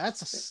even.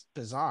 That's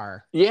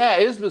bizarre. Yeah,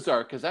 it is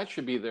bizarre because that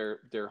should be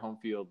their home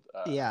field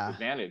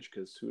advantage.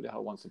 Because who the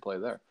hell wants to play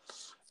there?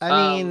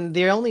 I mean,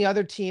 the only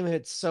other team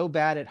that's so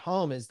bad at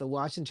home is the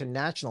Washington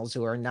Nationals,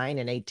 who are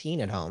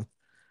 9-18 at home.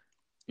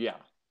 Yeah,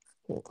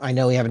 I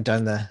know we haven't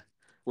done the.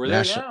 We're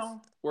there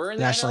now. We're in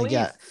the National League.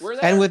 Yeah, we're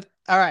there. And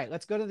all right,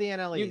 let's go to the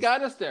NL East. You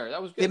got us there.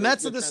 That was good. The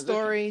Mets are the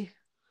story.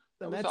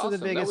 The Mets are the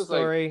biggest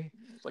story.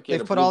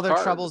 They've put all their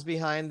troubles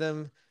behind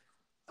them.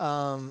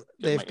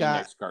 They've got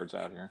index cards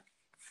out here.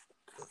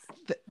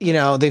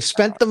 They've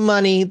spent the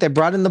money. They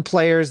brought in the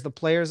players. The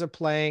players are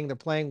playing. They're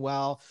playing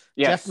well.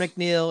 Yes. Jeff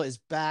McNeil is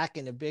back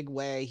in a big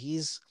way.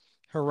 He's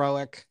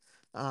heroic.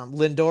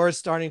 Lindor is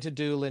starting to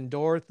do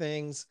Lindor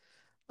things.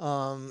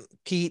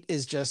 Pete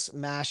is just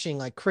mashing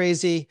like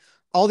crazy.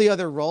 All the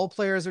other role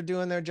players are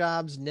doing their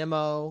jobs.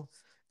 Nimmo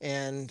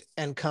and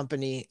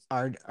company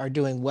are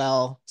doing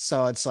well.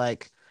 So it's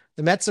like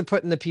the Mets are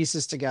putting the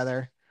pieces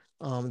together.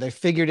 They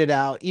figured it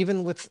out,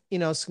 even with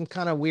some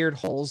kind of weird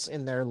holes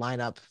in their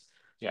lineup.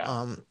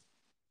 Yeah.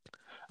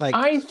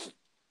 I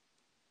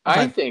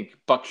think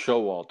Buck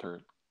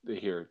Showalter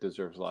here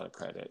deserves a lot of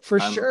credit for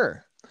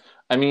sure.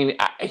 I mean,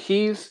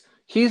 he's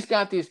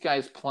got these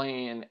guys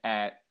playing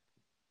at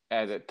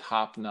a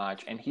top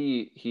notch, and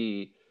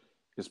he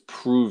is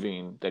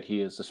proving that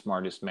he is the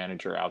smartest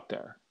manager out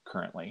there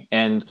currently,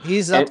 and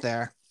he's up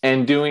there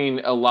and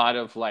doing a lot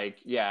of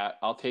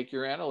I'll take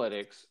your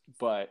analytics,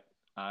 but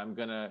I'm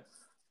gonna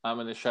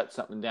shut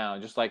something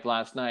down. Just like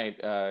last night,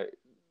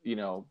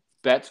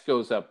 Betts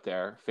goes up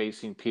there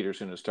facing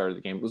Peterson at the start of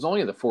the game. It was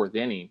only in the fourth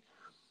inning,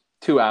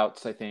 2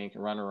 outs, I think,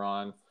 runner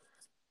on.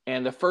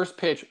 And the first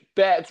pitch,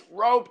 Betts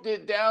roped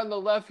it down the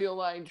left field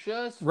line,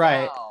 just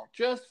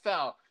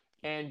foul.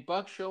 And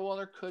Buck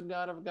Showalter could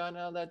not have gotten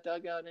out of that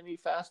dugout any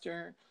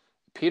faster.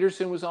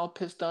 Peterson was all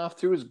pissed off,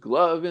 threw his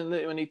glove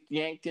when he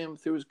yanked him,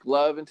 threw his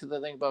glove into the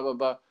thing, blah, blah,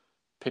 blah.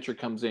 Pitcher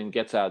comes in,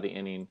 gets out of the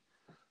inning.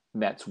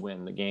 Mets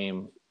win the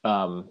game.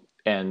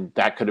 And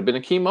that could have been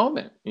a key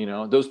moment.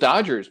 Those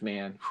Dodgers,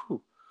 man,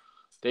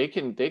 they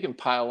can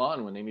pile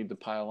on when they need to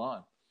pile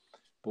on.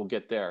 We'll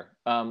get there.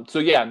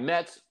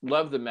 Mets,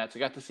 love the Mets. I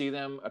got to see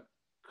them a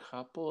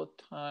couple of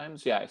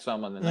times. Yeah, I saw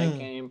them on the night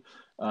game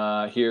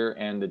here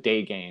and the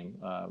day game.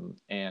 I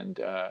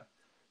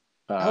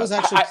was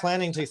actually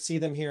planning to see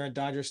them here at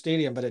Dodger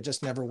Stadium, but it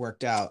just never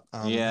worked out.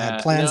 I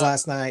had plans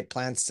last night,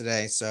 plans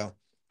today. So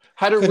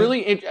I'm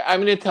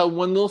going to tell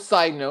one little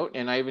side note,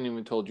 and I haven't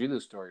even told you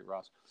this story,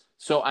 Ross.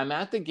 So I'm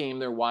at the game.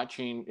 They're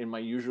watching in my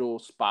usual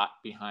spot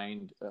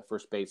behind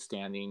first base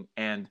standing,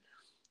 and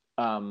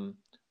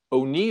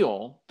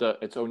O'Neill,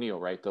 it's O'Neill,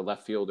 right? The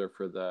left fielder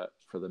for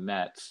the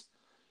Mets.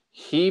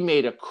 he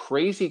made a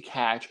crazy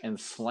catch and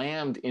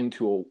slammed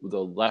into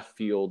the left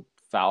field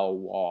foul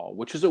wall,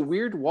 which is a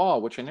weird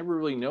wall, which I never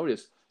really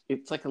noticed.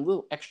 It's like a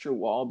little extra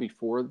wall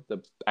before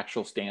the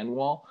actual stand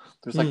wall.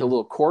 There's like a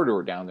little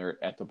corridor down there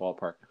at the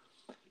ballpark.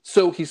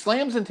 So he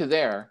slams into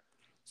there,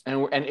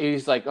 and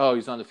he's like, oh,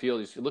 he's on the field.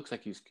 It looks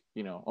like he's,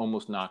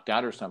 almost knocked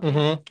out or something.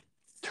 Mm-hmm.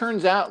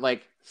 Turns out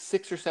like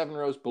 6 or 7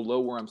 rows below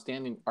where I'm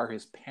standing are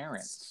his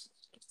parents.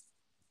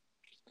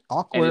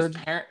 Awkward.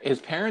 And his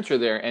parents are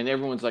there, and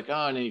everyone's like,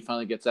 oh, and then he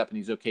finally gets up and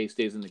he's okay,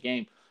 stays in the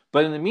game.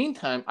 But in the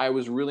meantime, I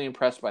was really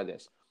impressed by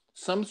this.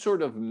 Some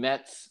sort of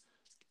Mets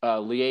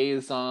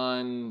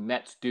liaison,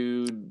 Mets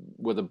dude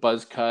with a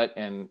buzz cut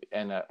and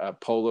a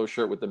polo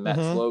shirt with the Mets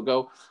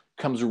logo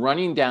comes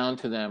running down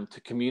to them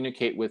to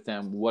communicate with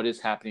them what is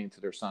happening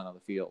to their son on the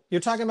field.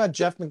 You're talking about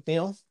Jeff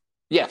McNeil?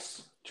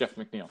 Yes, Jeff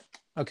McNeil.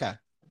 Okay.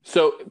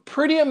 So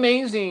pretty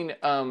amazing.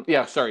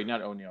 Yeah, sorry,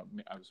 not O'Neill.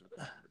 I was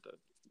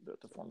with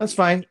the former. That's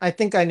fine. I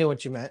think I knew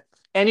what you meant.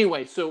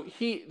 Anyway, so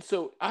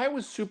I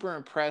was super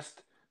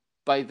impressed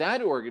by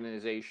that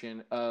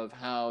organization of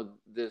how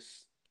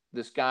this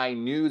guy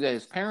knew that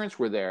his parents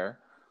were there,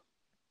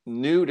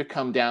 knew to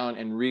come down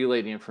and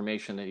relay the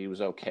information that he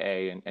was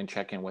okay and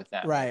check in with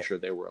them, right. Make sure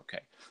they were okay.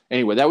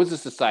 Anyway, that was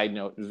just a side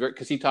note. It was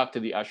because he talked to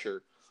the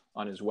usher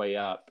on his way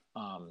up,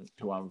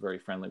 who I'm very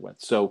friendly with.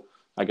 So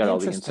I got all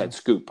the inside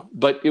scoop.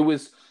 But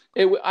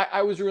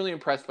I was really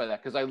impressed by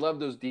that because I love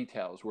those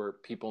details where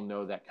people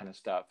know that kind of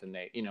stuff, and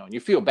they, and you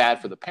feel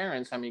bad for the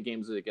parents. How many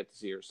games do they get to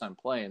see your son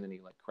play, and then he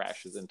like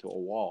crashes into a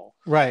wall?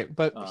 Right,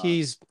 but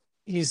he's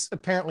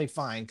apparently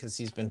fine because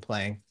he's been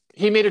playing.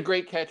 He made a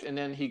great catch, and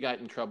then he got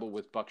in trouble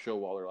with Buck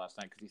Showalter last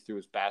night because he threw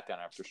his bat down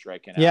after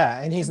striking out.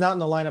 Yeah, and he's not in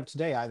the lineup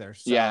today either.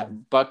 So. Yeah,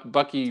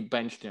 Bucky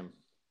benched him.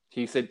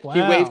 He said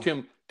He waved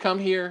him, come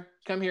here.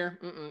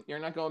 You're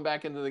not going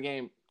back into the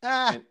game.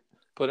 And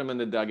put him in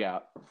the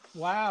dugout.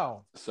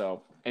 Wow.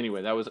 So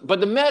anyway, but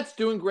the Mets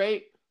doing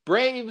great.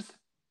 Braves,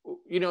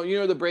 you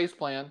know the Braves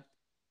plan.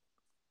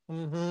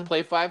 Mm-hmm.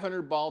 Play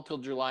 500 ball till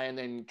July and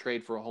then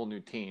trade for a whole new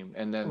team,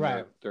 and then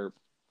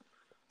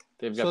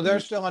they're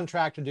still on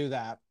track to do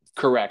that.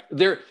 Correct.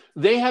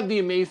 They have the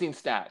amazing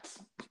stats.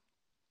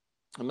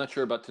 I'm not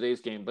sure about today's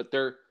game, but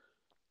they're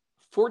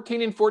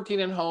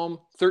 14-14 at home,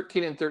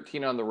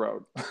 13-13 on the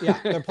road. Yeah,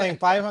 they're playing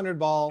 500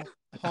 ball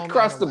home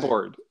across the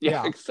board.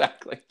 Yeah,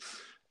 exactly.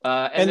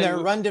 And their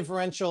run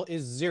differential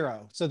is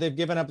 0. So they've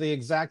given up the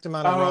exact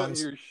amount of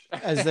runs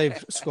as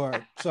they've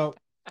scored. So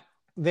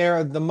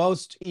they're the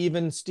most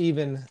even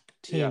Steven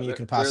team you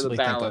can possibly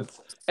think of.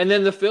 And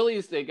then the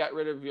Phillies, they got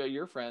rid of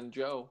your friend,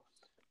 Joe.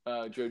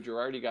 Joe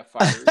Girardi got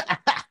fired.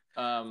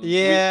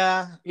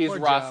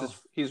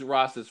 He's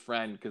Ross's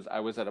friend because I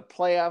was at a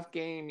playoff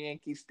game,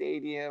 Yankee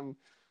Stadium,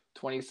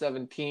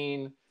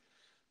 2017.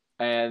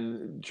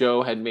 And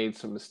Joe had made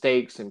some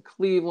mistakes in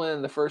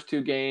Cleveland the first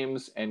 2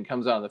 games and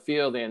comes on the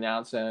field. They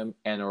announce him,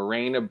 and a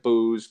rain of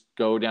boos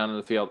go down in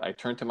the field. I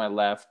turned to my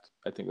left.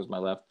 I think it was my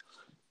left.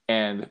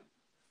 And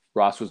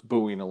Ross was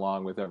booing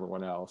along with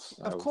everyone else.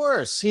 Of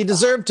course. He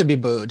deserved to be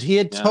booed. He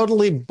had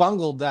totally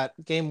bungled that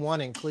game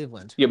 1 in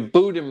Cleveland. You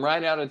booed him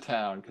right out of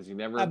town because he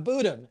never... I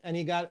booed him, and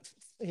he got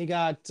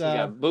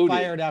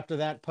fired after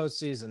that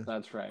postseason.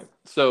 That's right.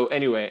 So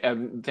anyway,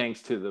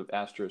 thanks to the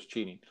Astros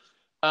cheating.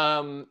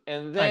 And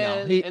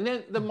then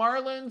the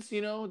Marlins,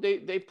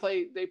 they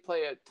play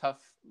a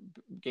tough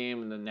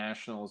game, and the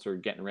Nationals are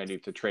getting ready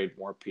to trade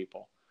more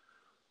people.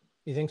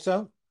 You think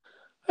so?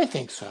 I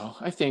think so.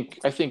 I think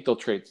they'll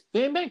trade.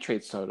 They might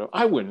trade Soto.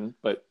 I wouldn't,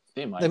 but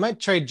they might. They might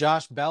trade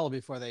Josh Bell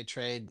before they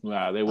trade.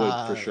 Wow, they would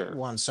for sure.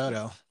 Juan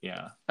Soto.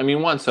 Yeah, I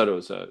mean Juan Soto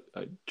is a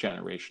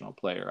generational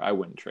player. I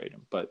wouldn't trade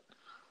him, but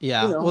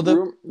yeah. Well,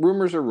 the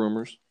rumors are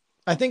rumors.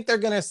 I think they're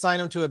going to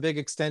sign him to a big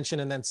extension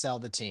and then sell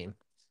the team.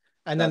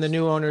 And then the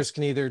new owners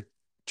can either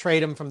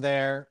trade him from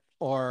there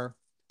or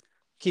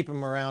keep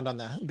him around on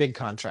the big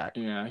contract.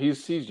 Yeah,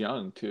 he's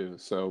young too.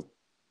 So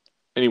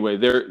anyway,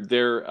 they're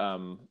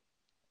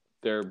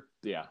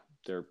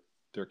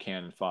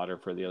cannon fodder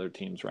for the other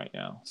teams right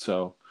now.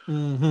 So,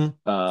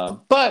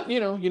 but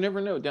you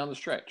never know down the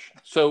stretch.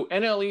 So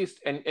NL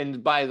East,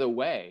 and by the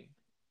way,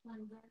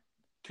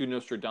 2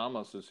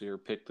 Nostradamuses here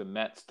picked the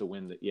Mets to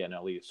win the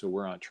NL East. So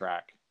we're on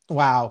track.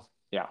 Wow.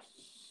 Yeah.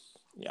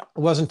 Yeah.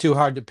 It wasn't too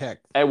hard to pick.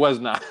 It was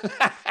not.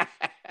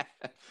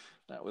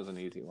 That was an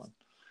easy one.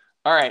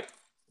 All right.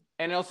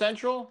 NL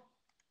Central.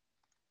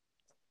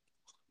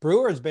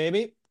 Brewers,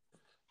 baby.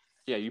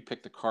 Yeah, you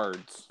picked the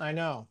Cards. I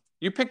know.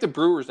 You picked the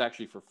Brewers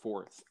actually for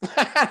 4th.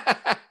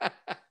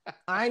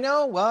 I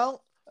know.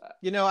 Well,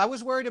 I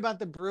was worried about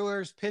the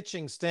Brewers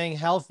pitching staying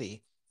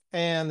healthy,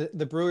 and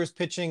the Brewers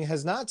pitching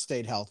has not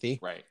stayed healthy.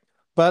 Right.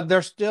 But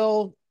they're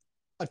still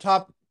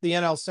atop the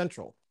NL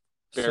Central.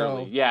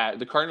 Barely. Yeah,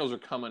 the Cardinals are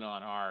coming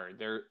on hard.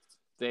 They're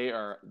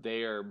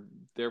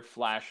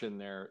flashing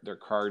their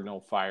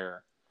Cardinal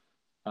fire.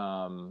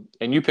 And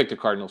you picked the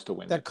Cardinals to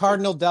win. That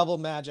Cardinal devil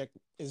magic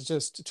is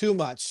just too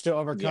much to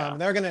overcome.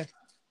 Yeah.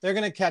 They're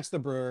gonna catch the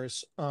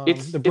Brewers.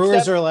 The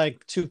Brewers are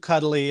like too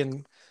cuddly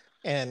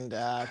and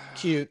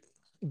cute.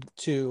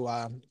 to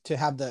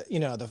have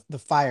the the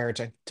fire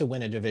to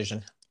win a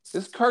division.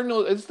 This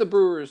Cardinal, it's the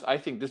Brewers. I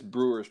think this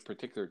Brewers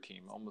particular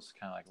team almost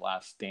kind of like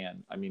last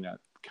stand. I mean, that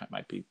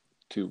might be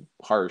too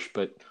harsh,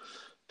 but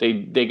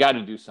they got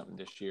to do something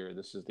this year.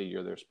 This is the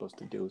year they're supposed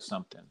to do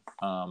something.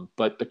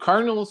 But the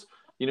Cardinals,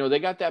 they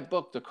got that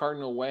book, The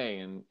Cardinal Way,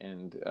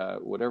 and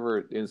whatever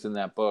is in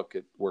that book,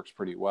 it works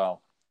pretty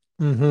well.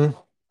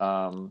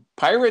 Mm-hmm.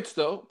 Pirates,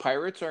 though,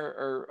 Pirates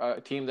are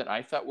a team that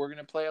I thought were going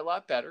to play a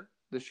lot better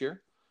this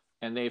year,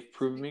 and they've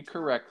proven me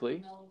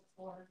correctly.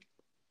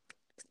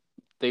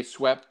 They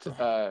swept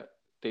the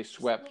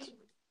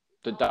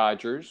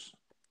Dodgers,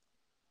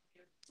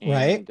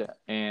 Right.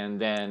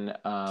 And then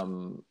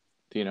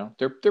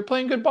they're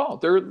playing good ball.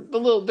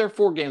 They're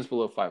 4 games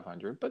below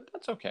 500, but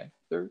that's okay.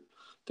 They're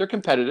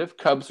competitive.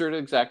 Cubs are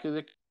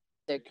exactly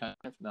they're kind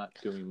of not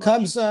doing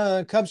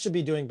much. Cubs should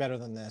be doing better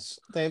than this.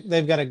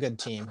 They've got a good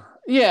team.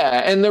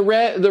 Yeah, and the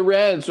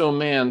Reds, oh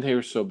man, they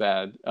were so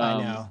bad.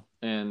 I know.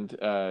 And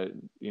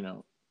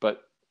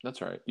but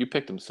that's all right. You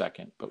picked them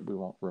second, but we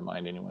won't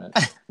remind anyone.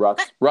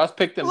 Ross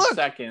picked them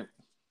second.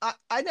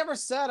 I never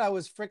said I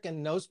was freaking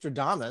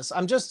Nostradamus.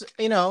 I'm just,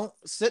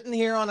 sitting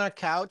here on a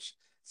couch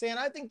saying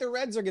I think the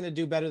Reds are going to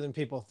do better than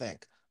people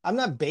think. I'm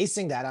not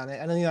basing that on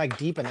any like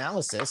deep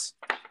analysis.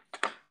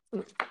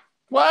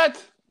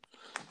 What?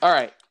 All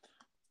right.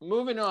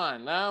 Moving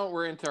on. Now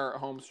we're into our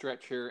home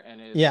stretch here,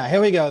 and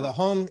here we go. The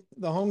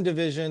home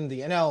division,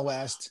 the NL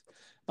West.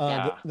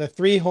 The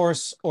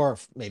 3-horse or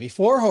maybe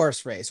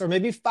 4-horse race or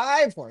maybe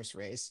 5-horse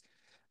race.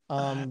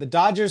 The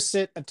Dodgers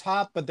sit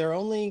atop, but they're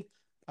only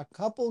a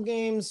couple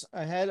games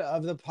ahead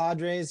of the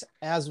Padres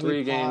as we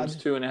 3 games,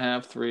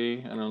 2.5,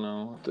 3. I don't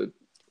know.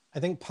 I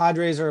think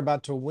Padres are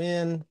about to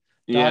win.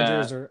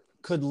 Dodgers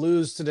could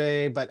lose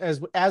today, but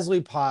as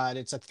we pod,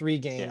 it's a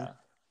 3-game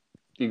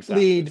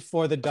lead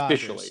for the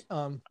Dodgers. Officially.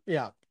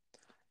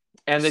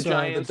 And the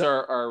Giants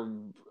are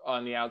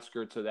on the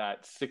outskirts of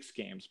that, 6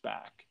 games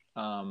back.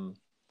 And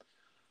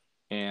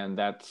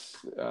that's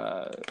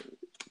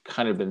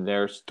kind of been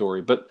their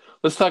story. But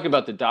let's talk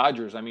about the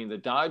Dodgers. I mean, the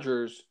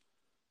Dodgers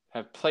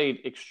have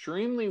played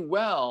extremely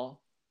well,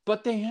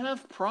 but they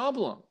have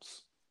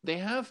problems. They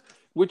have,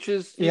 which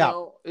is,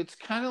 it's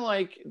kind of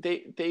like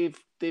they've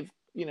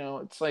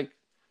it's like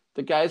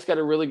the guy's got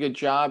a really good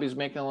job. He's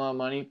making a lot of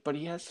money, but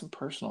he has some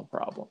personal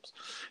problems.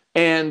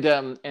 And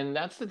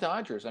that's the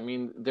Dodgers. I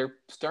mean, their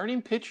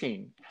starting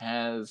pitching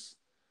has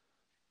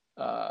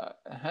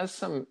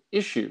some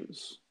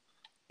issues.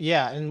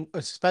 Yeah, and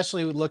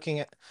especially looking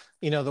at,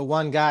 the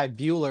one guy,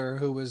 Bueller,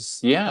 who was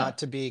thought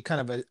to be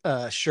kind of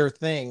a sure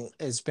thing,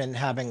 has been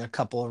having a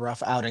couple of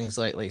rough outings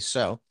lately.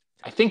 So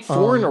I think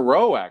 4 in a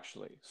row,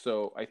 actually.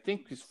 So I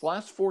think his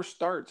last 4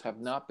 starts have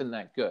not been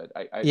that good.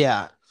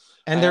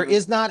 And there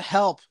is not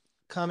help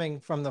coming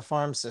from the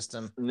farm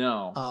system.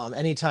 No.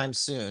 Anytime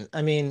soon.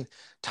 I mean,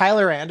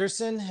 Tyler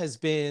Anderson has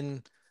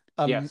been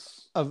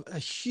a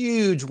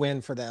huge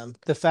win for them.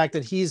 The fact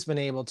that he's been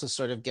able to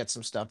sort of get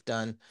some stuff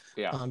done.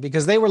 Yeah.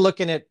 Because they were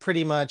looking at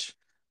pretty much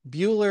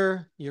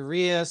Bueller,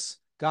 Urias,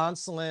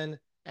 Gonsolin,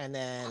 and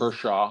then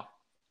Kershaw.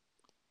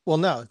 Well,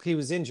 no, he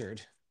was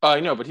injured.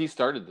 I know, but he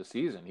started the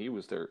season. He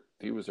was their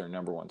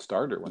number 1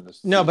 starter when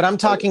this. No, but I'm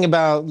talking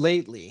about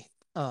lately.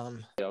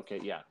 Okay,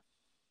 yeah.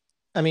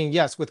 I mean,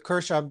 yes, with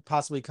Kershaw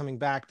possibly coming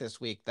back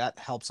this week, that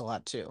helps a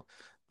lot too.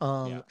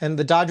 And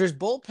the Dodgers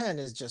bullpen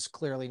is just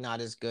clearly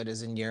not as good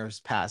as in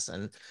years past.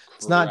 And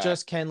it's not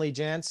just Kenley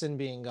Jansen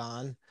being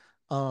gone.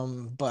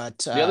 But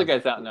the other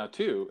guy's out now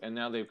too. And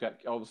now they've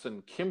got, all of a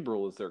sudden,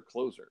 Kimbrel is their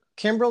closer.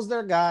 Kimbrel's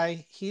their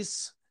guy.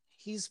 He's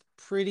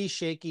pretty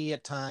shaky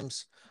at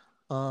times.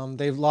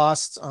 They've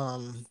lost,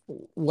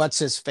 what's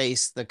his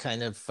face? The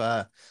kind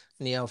of,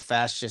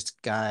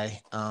 neo-fascist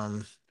guy.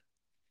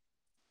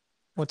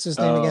 What's his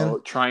name again?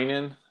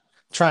 Treinen.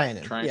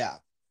 Yeah.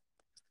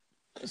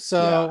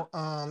 So,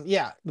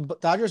 the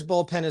Dodgers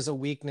bullpen is a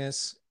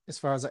weakness as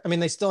far as, I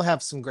mean, they still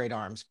have some great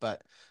arms,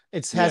 but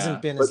it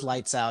hasn't been as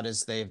lights out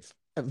as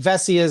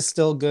Vesia is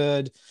still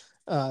good.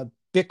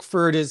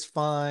 Bickford is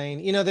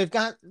fine.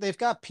 They've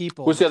got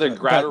people. Who's the other?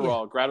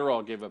 Gratterall.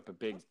 Gratterall gave up a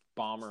big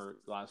bomber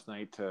last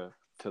night to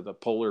the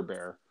polar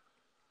bear,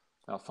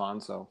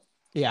 Alfonso.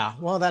 Yeah,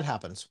 well, that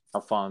happens.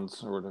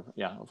 Alphonse or whatever.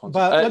 Yeah, Alfonso.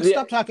 But let's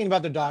stop talking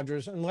about the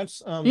Dodgers and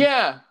let's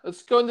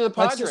let's go into the Padres.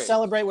 Let's just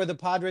celebrate where the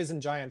Padres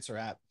and Giants are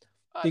at.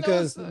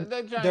 Because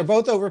they're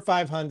both over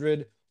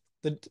 500.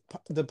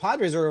 The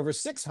Padres are over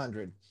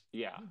 600.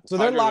 Yeah. So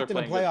they're locked in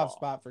a playoff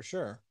spot for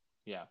sure.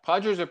 Yeah.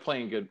 Padres are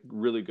playing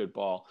really good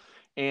ball.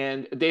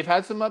 And they've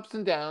had some ups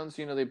and downs.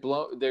 Their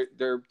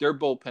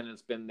bullpen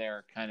has been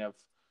their kind of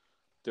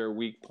their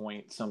weak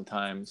point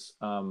sometimes.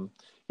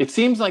 It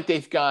seems like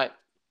they've got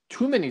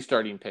too many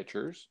starting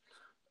pitchers.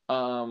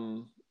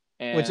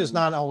 Which is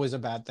not always a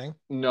bad thing.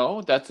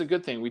 No, that's a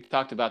good thing. We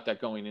talked about that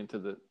going into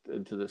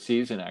the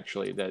season,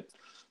 actually, that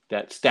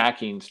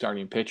stacking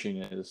starting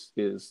pitching is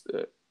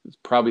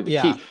probably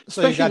the key.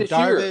 So you got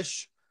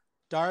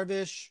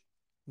Darvish,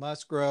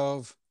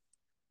 Musgrove,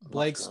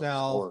 Blake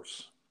Snell,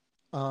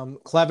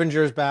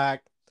 Clevenger's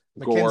back.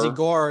 Mackenzie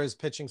Gore is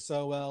pitching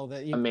so well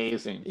that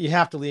amazing. You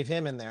have to leave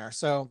him in there.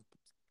 So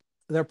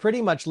they're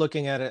pretty much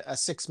looking at a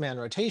 6-man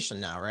rotation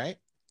now, right?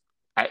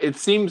 It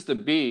seems to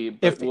be,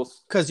 but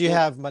because you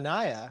have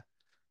Manaea. And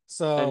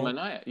So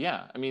Manaea,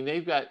 yeah. I mean,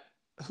 they've got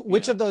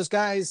which of those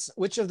guys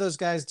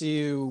do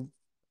you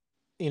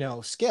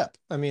skip?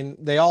 I mean,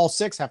 they all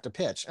 6 have to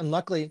pitch. And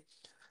luckily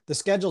the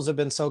schedules have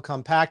been so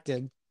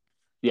compacted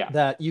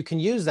that you can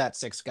use that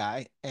 6th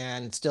guy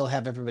and still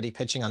have everybody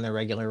pitching on their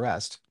regular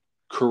rest.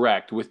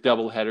 Correct, with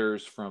double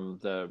headers from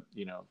the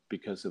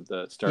because of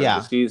the start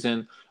of the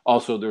season.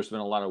 Also, there's been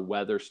a lot of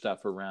weather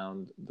stuff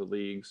around the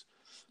leagues,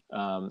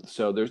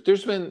 so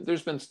there's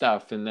been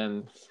stuff, and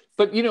then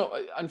but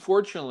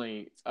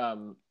unfortunately,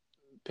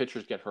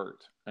 pitchers get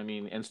hurt. I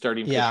mean, and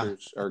starting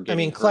pitchers are getting. I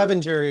mean,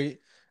 Clevenger.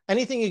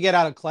 Anything you get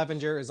out of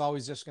Clevenger is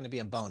always just going to be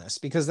a bonus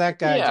because that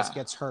guy just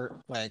gets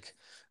hurt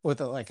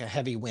with a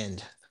heavy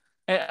wind.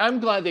 And I'm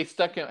glad they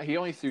stuck him. He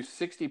only threw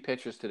 60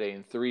 pitches today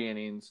in 3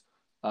 innings.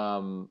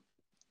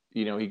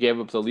 He gave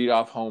up the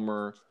leadoff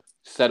homer,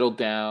 settled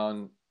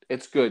down.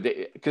 It's good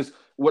because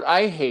what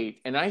I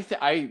hate, and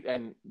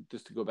and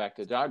just to go back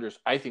to the Dodgers,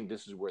 I think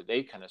this is where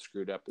they kind of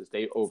screwed up, is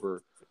they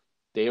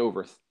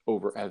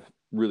have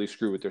really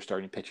screwed with their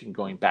starting pitching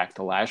going back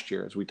to last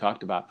year, as we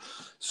talked about.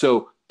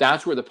 So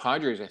that's where the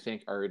Padres, I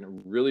think, are in a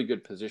really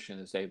good position,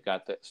 is they've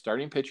got the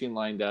starting pitching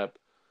lined up,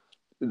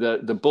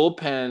 the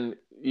bullpen,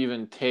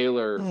 even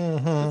Taylor,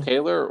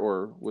 Taylor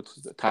or what's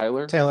the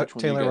Tyler?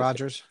 Taylor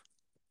Rogers.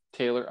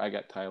 Taylor, I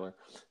got Tyler.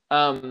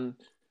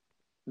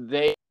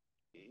 They,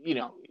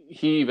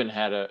 he even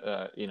had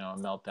a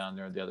meltdown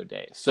there the other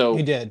day. So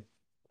he did.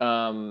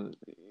 That's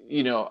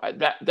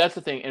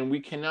the thing, and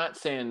we cannot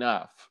say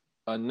enough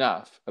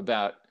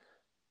about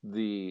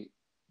the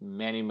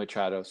Manny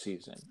Machado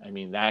season. I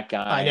mean, that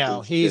guy. I know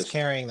he's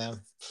carrying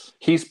them.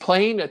 He's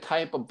playing a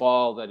type of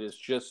ball that is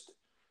just.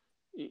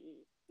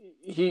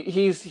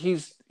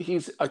 He's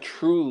a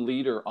true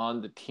leader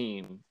on the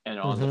team and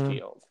on the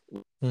field.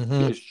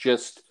 He's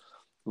just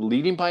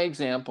leading by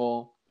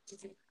example,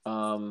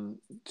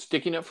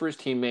 sticking up for his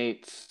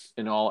teammates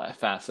in all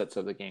facets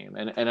of the game,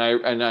 and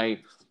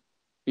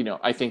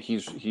I think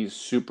he's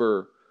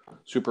super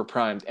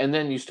primed. And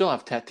then you still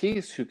have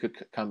Tatis, who could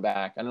come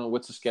back. I don't know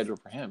what's the schedule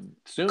for him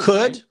soon.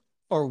 Right?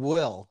 Or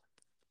will?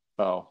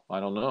 Oh, I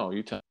don't know.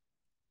 You tell.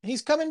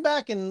 He's coming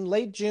back in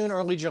late June,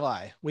 early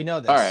July. We know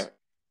this. All right.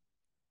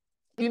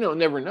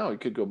 Never know. He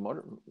could go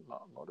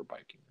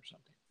motorbiking or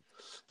something.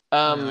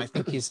 I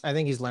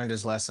think he's learned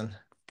his lesson.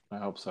 I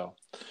hope so.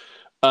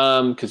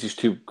 Because he's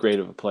too great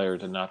of a player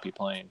to not be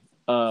playing.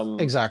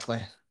 Exactly.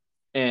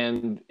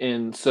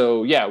 And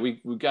so we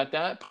got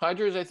that.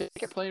 Padres, I think,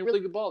 are playing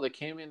really good ball. They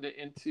came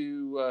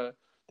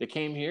they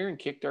came here and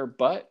kicked our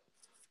butt.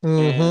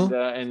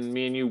 And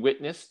me and you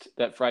witnessed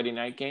that Friday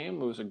night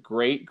game. It was a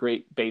great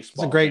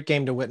baseball. It's a great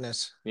game to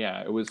witness.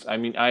 Yeah, it was. I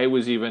mean, I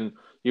was even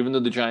though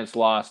the Giants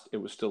lost, it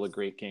was still a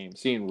great game.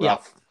 Seeing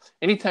Ruff,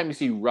 anytime you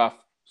see Ruff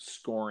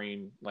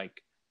scoring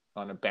like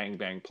on a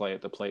bang play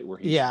at the plate where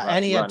he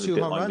and he had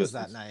 2 home runs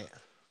that night.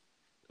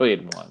 Oh, he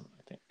had 1,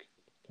 I think.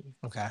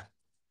 Okay,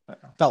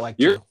 felt like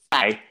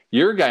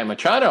your guy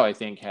Machado, I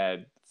think,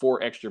 had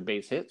 4 extra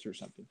base hits or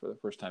something for the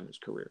first time in his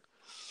career.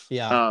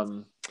 Yeah.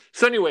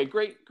 So anyway,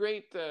 great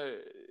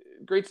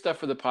stuff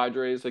for the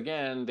Padres.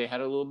 Again, they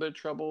had a little bit of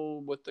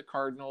trouble with the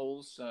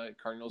Cardinals.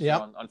 Cardinals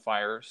are on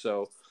fire.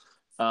 So,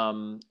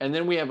 and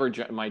then we have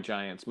my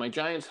Giants. My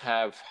Giants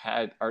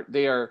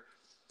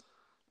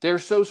they're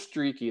so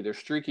streaky. They're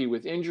streaky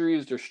with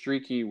injuries. They're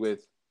streaky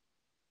with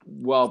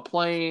while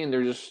playing.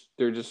 They're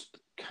just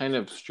kind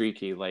of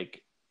streaky.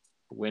 Like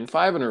win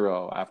 5 in a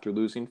row after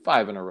losing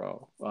 5 in a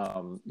row.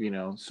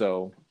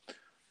 So.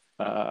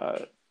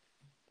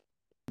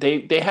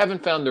 They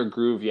haven't found their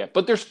groove yet,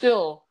 but they're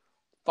still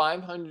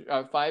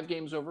 5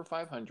 games over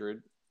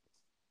 500.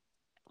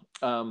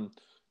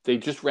 They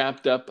just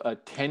wrapped up a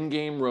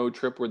 10-game road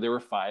trip where they were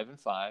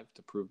 5-5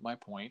 to prove my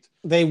point.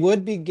 They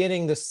would be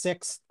getting the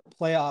 6th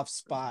playoff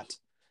spot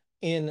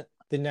in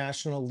the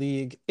National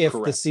League if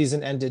the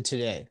season ended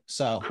today.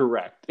 So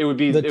correct. It would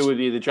be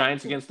the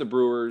Giants against the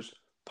Brewers,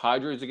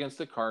 Padres against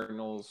the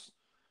Cardinals,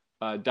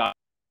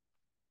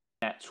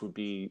 Nets would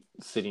be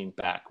sitting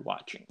back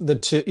watching. They'd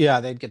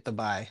get the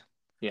bye.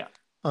 Yeah.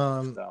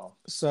 The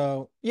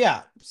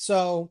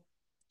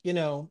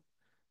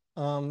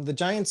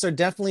Giants are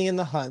definitely in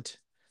the hunt.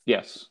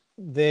 Yes.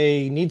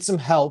 They need some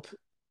help,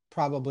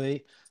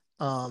 probably.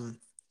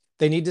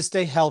 They need to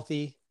stay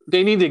healthy.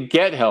 They need to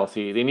get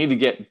healthy. They need to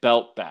get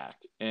Belt back,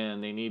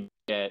 and they need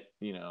to get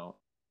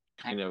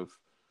kind of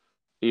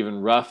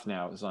even Ruff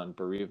now is on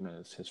bereavement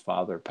as his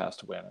father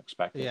passed away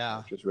unexpectedly,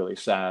 which is really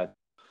sad.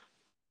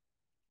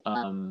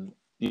 I'm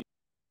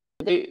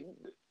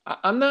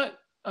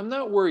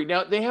not worried.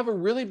 Now they have a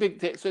really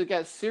big so they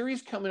got a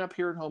series coming up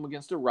here at home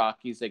against the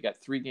Rockies. They got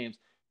 3 games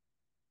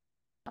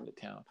out of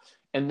town,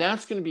 and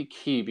that's going to be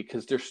key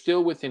because they're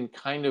still within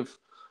kind of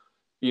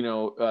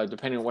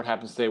depending on what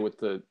happens today with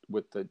the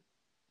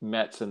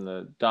Mets and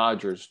the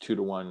Dodgers,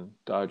 2-1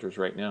 Dodgers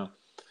right now.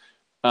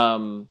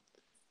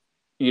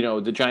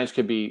 the Giants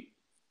could be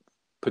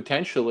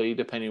potentially,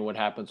 depending on what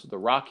happens with the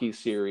Rockies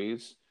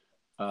series,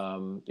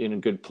 in a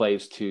good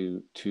place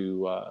to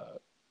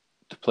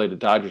play the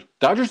Dodgers.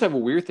 Dodgers have a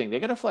weird thing. They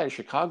got to fly to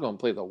Chicago and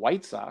play the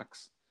White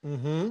Sox,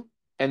 Mm-hmm.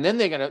 and then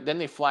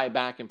they fly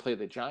back and play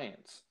the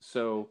Giants.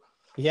 So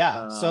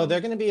Yeah. So they're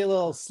um, going to be a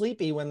little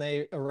sleepy when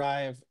they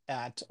arrive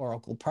at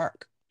Oracle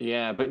Park.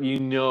 yeah, but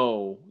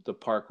the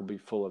park will be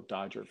full of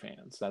Dodger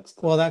fans.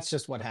 Well, that's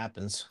just what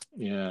happens.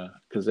 Yeah,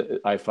 because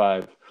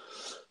I-5.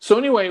 So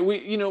anyway,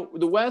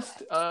 the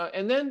West,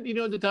 and then the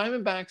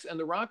Diamondbacks and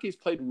the Rockies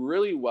played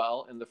really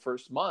well in the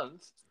first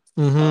month,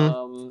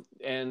 Mm-hmm.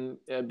 and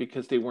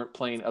because they weren't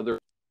playing other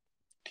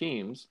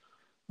teams,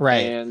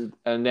 Right. and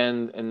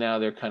now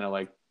they're kind of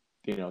like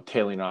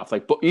tailing off.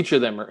 Like each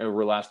of them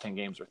over last 10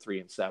 games are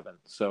 3-7.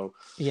 So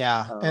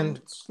Yeah. And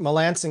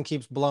Melanson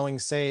keeps blowing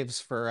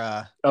saves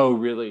oh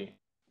really?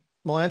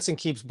 Melanson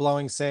keeps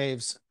blowing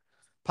saves.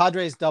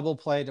 Padres double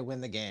play to win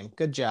the game.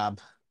 Good job.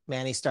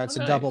 Manny Oh, starts a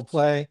nice. double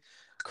play.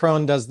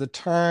 Crone does the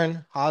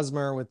turn.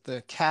 Hosmer with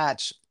the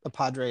catch. The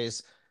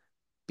Padres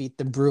beat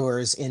the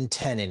Brewers in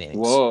 10 innings.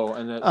 Whoa!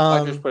 And the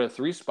Padres Um, put a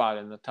 3 spot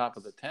in the top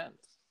of the 10th.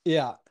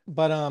 yeah,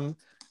 but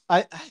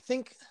I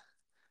think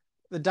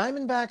the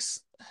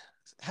Diamondbacks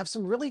have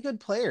some really good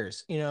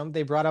players.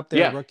 They brought up their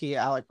Yeah. rookie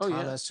Alec Oh yeah.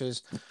 Thomas,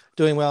 who's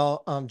doing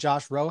well.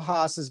 Josh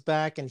Rojas is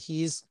back, and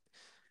he's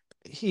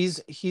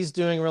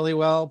doing really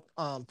well,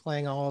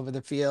 playing all over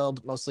the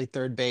field, mostly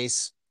third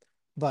base.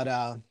 But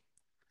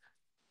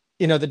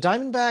the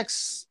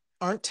Diamondbacks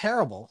aren't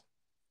terrible.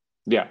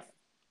 Yeah.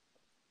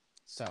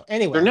 So They're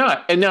anyway,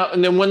 not. And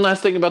then one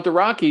last thing about the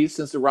Rockies,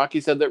 since the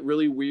Rockies had that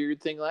really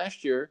weird thing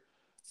last year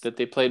that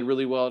they played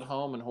really well at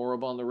home and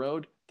horrible on the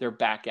road, they're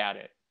back at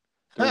it.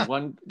 They're huh,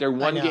 I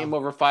one game know.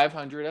 over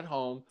 500 at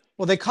home.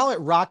 Well, they call it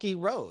Rocky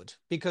Road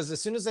because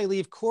as soon as they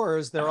leave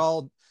Coors, they're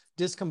all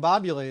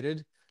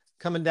discombobulated,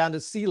 coming down to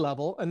sea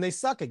level, and they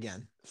suck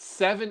again.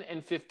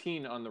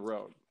 7-15 on the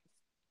road.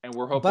 And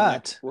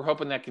But we're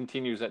hoping that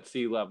continues at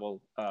sea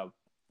level.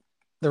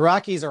 the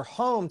Rockies are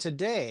home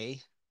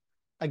today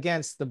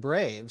against the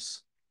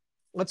Braves.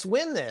 Let's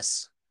win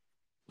this.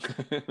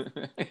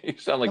 You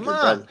sound like Come your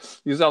brother. on.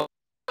 You sound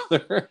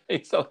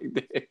you sound like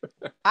Dave.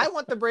 I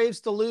want the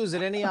Braves to lose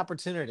at any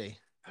opportunity.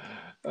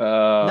 Uh,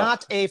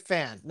 Not a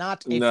fan.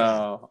 Not a fan.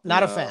 no,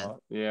 Not a fan. no.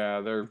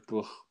 Yeah, they're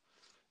ugh.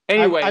 I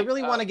Anyway,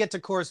 really want to get to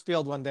Coors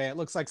Field one day. It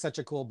looks like such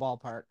a cool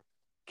ballpark.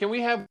 can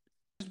we have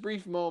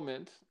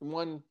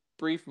one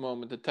brief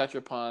moment to touch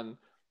upon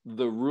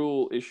the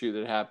rule issue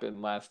that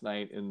happened last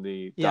night in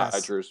the Yes.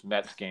 Dodgers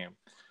Mets game?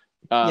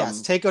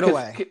 Yes, take it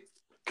away.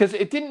 Because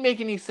it didn't make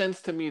any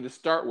sense to me to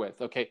start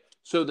with. Okay,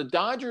 so the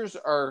Dodgers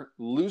are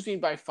losing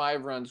by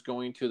 5 runs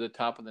going to the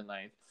top of the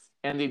ninth,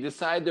 and they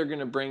decide they're going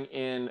to bring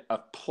in a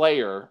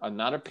player,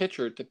 not a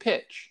pitcher, to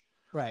pitch.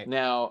 Right.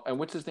 Now, and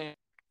what's his name?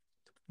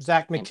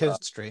 Zach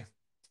McKinstry.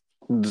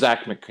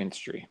 Zach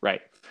McKinstry,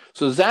 right.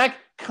 So Zach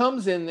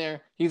comes in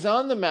there, he's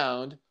on the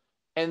mound,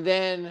 and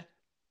then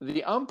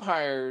the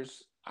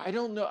umpires, I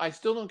don't know, I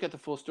still don't get the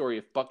full story.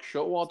 If Buck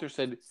Showalter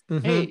said,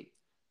 Mhm. hey,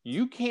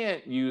 you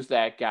can't use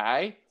that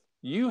guy.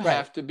 You Right.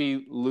 have to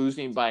be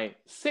losing by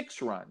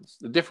 6 runs.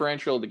 The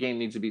differential of the game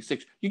needs to be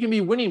 6. You can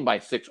be winning by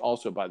 6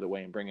 also, by the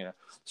way, and bring it up.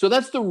 So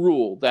that's the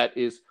rule that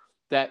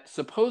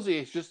supposedly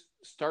has just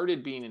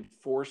started being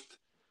enforced.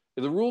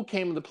 The rule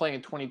came into play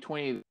in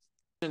 2020.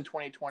 In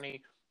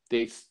 2020,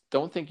 they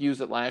don't think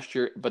used it last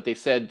year, but they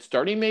said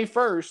starting May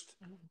 1st,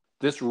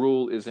 this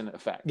rule is in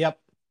effect. Yep.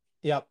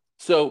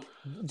 So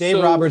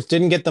Dave Roberts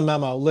didn't get the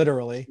memo,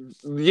 literally.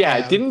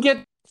 Yeah, didn't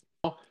get,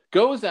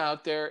 goes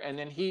out there, and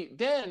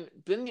then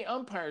the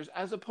umpires,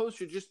 as opposed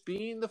to just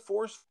being the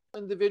forceful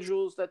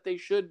individuals that they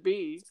should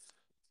be,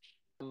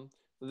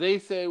 they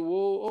say,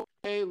 well,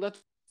 okay,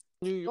 let's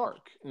New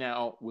York.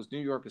 Now, was New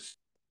York,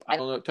 I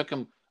don't know, it took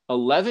them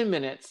 11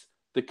 minutes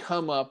to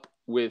come up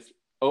with,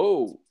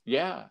 oh,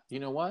 yeah, you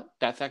know what?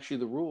 That's actually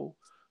the rule.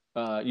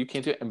 You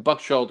can't do it. And Buck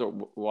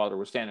Showalter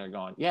was standing there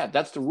going, yeah,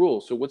 that's the rule.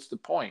 So what's the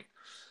point?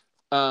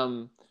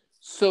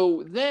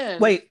 So then...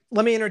 Wait,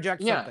 let me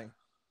interject something.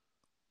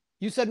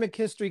 You said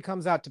McKinstry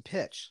comes out to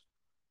pitch.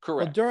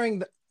 Correct. Well,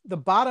 during the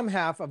bottom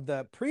half of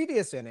the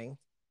previous inning,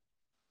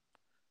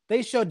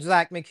 they showed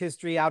Zach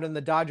McKinstry out in the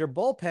Dodger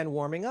bullpen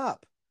warming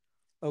up.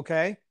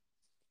 Okay?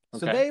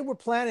 So they were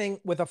planning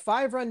with a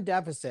 5-run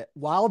deficit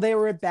while they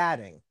were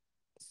batting.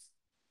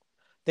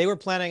 They were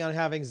planning on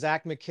having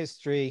Zach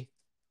McKinstry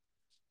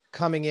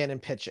coming in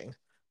and pitching.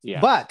 Yeah.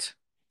 But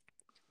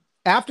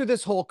after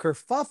this whole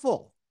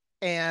kerfuffle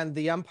and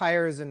the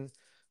umpires and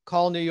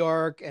call New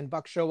York and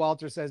Buck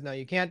Showalter says, no,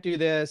 you can't do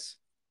this.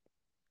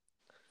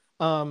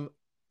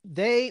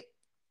 They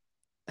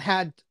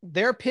had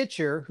their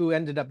pitcher who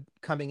ended up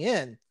coming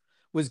in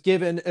was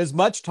given as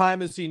much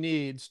time as he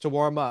needs to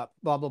warm up,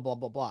 blah, blah, blah,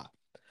 blah, blah.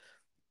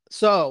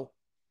 So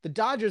the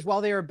Dodgers,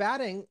 while they were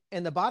batting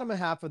in the bottom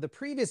half of the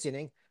previous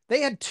inning,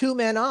 they had 2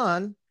 men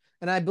on,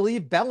 and I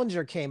believe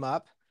Bellinger came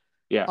up.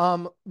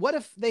 Yeah. What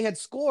if they had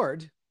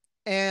scored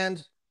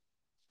and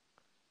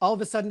all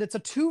of a sudden it's a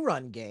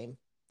 2-run game?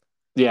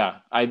 Yeah,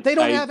 They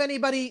don't have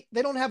anybody.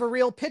 They don't have a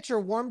real pitcher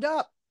warmed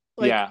up.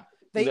 Like yeah,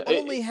 they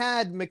only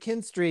had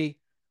McKinstry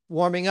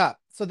warming up,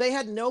 so they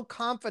had no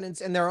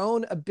confidence in their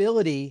own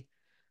ability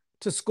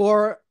to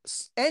score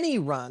any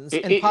runs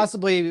and it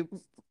possibly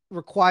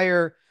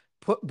require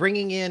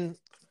bringing in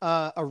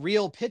a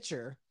real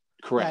pitcher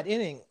that correct.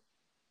 inning.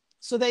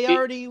 So they It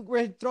already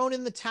were thrown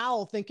in the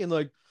towel, thinking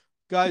like,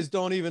 guys,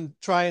 don't even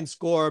try and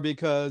score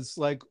because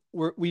like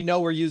we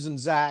know we're using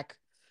Zach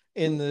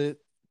in the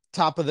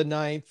top of the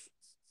ninth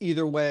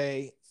either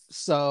way.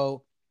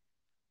 So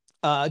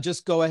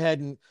just go ahead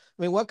and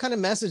I mean, what kind of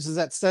message does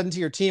that send to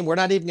your team? We're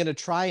not even going to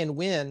try and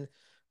win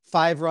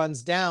 5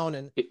 runs down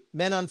and it,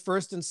 men on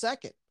first and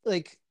second.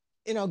 Like,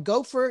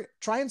 go for it,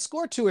 try and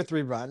score 2 or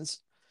 3 runs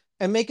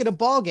and make it a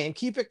ball game,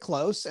 keep it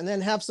close, and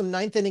then have some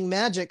ninth inning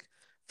magic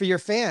for your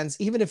fans.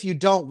 Even if you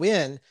don't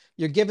win,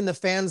 you're giving the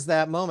fans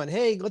that moment.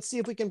 Hey, let's see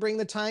if we can bring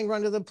the tying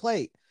run to the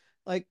plate.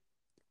 Like,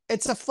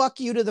 it's a fuck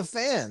you to the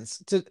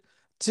fans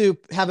to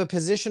have a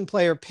position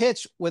player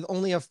pitch with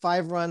only a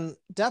 5-run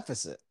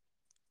deficit.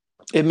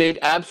 it made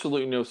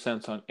absolutely no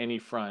sense on any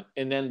front.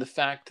 And then the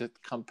fact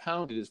that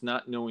compounded is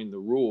not knowing the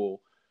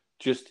rule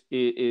just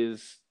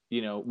is,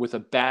 with a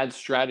bad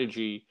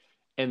strategy,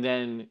 and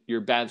then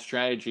your bad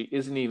strategy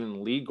isn't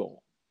even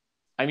legal.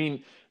 I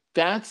mean,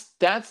 that's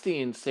the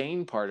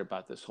insane part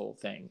about this whole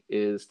thing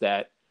is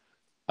that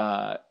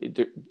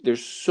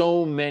there's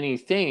so many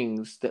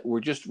things that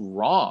were just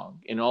wrong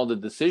in all the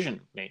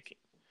decision making,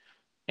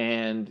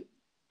 and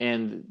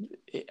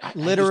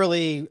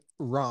literally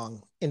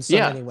wrong in so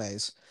yeah, many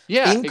ways.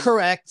 yeah,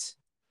 Incorrect,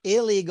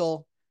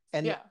 illegal,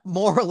 and yeah,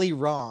 morally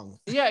wrong.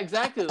 yeah,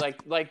 exactly.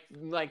 Like not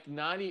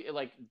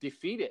like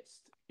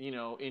defeatist,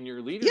 in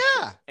your leadership,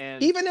 Yeah.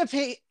 and Even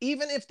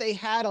if they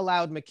had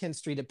allowed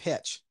McKinstry to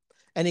pitch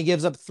and he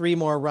gives up 3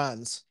 more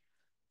runs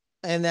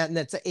and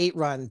that's an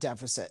 8-run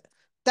deficit.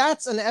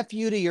 That's an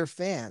FU to your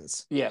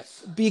fans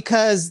yes,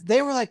 because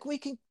they were like, we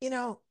can,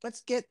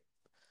 let's get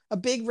a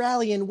big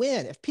rally and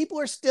win. If people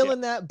are still yeah,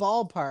 in that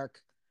ballpark,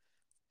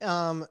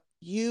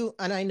 you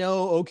and I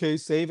know, okay,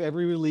 save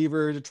every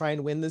reliever to try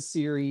and win the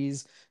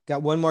series.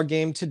 Got one more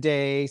game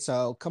today,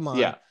 so come on.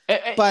 yeah,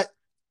 But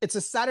it's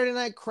a Saturday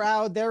night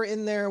crowd. They're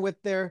in there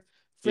with their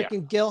yeah.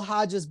 freaking Gil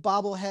Hodges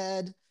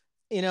bobblehead.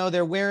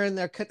 They're wearing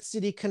their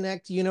City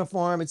Connect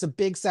uniform. It's a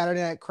big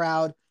Saturday night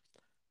crowd.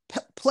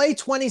 Play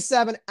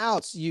 27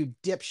 outs, you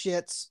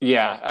dipshits.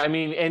 Yeah, I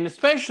mean, and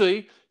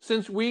especially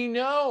since we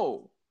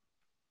know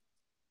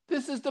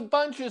this is the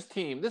Bunches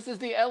team. This is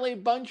the LA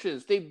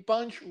Bunches. They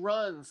bunch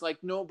runs like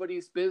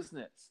nobody's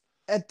business.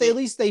 At the They,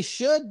 least, they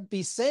should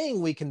be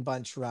saying we can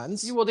bunch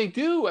runs. well, they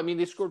do. I mean,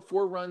 they scored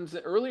 4 runs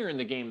earlier in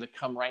the game that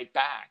come right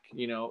back. And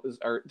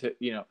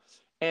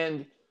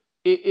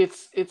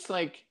it's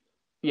like,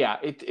 yeah,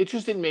 it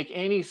just didn't make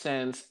any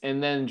sense.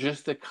 And then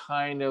just the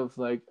kind of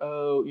like,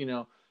 oh,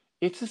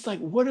 it's just like,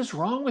 what is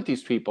wrong with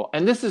these people?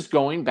 And this is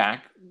going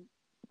back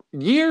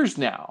years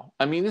now.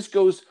 I mean, this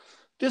goes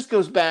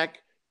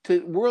back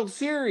to World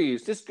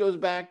Series. This goes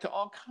back to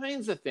all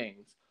kinds of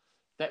things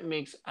that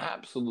makes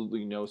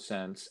absolutely no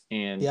sense.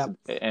 And Yep.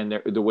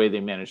 the way they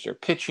managed their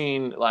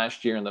pitching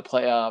last year in the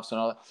playoffs and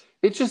all that.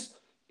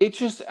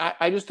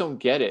 I just don't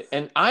get it.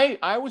 And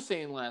I was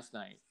saying last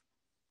night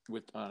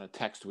on a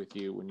text with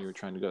you when you were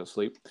trying to go to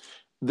sleep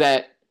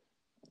that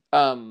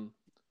if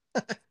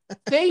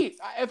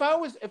I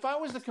was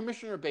the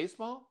commissioner of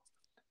baseball,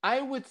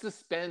 I would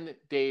suspend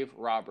Dave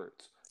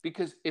Roberts,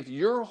 because if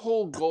your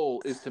whole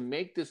goal is to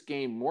make this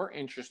game more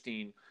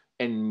interesting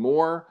and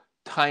more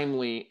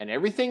timely and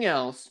everything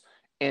else,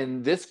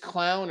 and this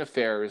clown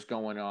affair is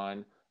going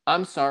on,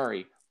 I'm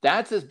sorry,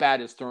 that's as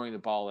bad as throwing the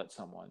ball at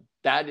someone.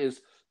 That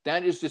is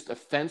just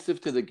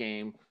offensive to the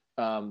game.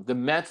 The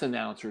Mets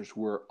announcers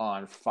were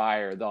on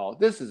fire.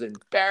 This is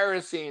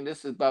embarrassing.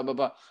 This is blah blah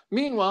blah.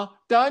 Meanwhile,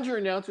 Dodger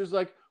announcers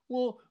like,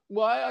 well,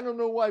 why? I don't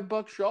know why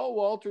Buck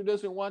Showalter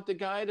doesn't want the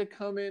guy to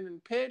come in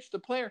and pitch the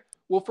player.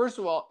 Well, first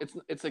of all,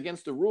 it's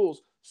against the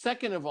rules.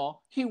 Second of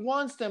all, he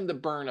wants them to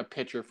burn a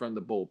pitcher from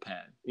the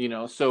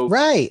bullpen, so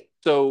Right.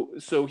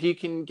 so he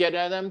can get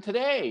at them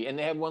today, and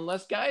they have one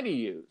less guy to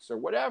use or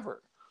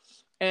whatever.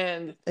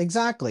 And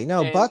Exactly.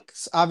 No, and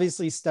Buck's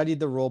obviously studied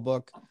the rule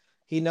book.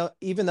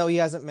 Even though he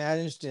hasn't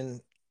managed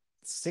in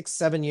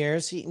 6-7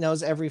 years, he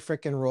knows every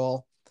freaking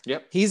rule.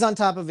 yep, He's on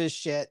top of his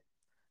shit.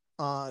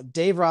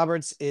 Dave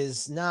Roberts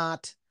is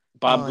not.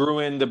 Bob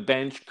Gruen, the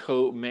bench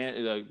coach, man,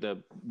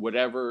 the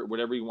whatever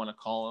you want to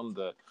call him,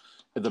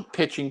 the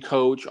pitching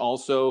coach.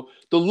 Also,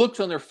 the looks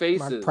on their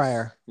faces.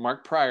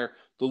 Mark Pryor.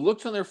 The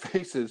looks on their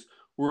faces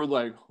were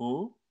like,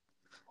 huh?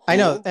 I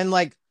know, and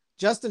like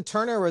Justin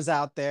Turner was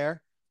out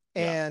there,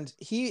 and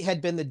he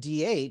had been the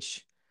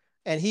DH,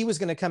 and he was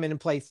going to come in and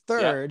play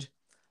third,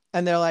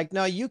 and they're like,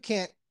 no, you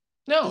can't.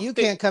 No, you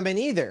can't come in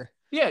either.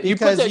 Yeah, you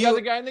put that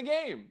other guy in the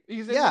game.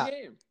 He's in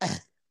the game.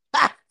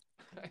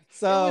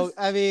 So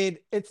I mean,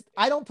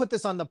 I don't put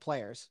this on the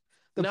players.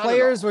 The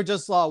players were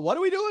just like, what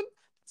are we doing?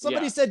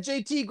 Somebody said,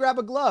 JT, grab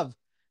a glove.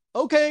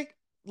 Okay.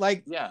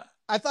 Like,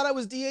 I thought I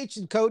was DH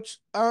and coach.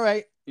 All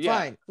right.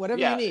 Fine,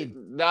 whatever you need.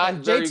 Not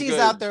And very JT's good.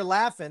 out there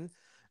laughing.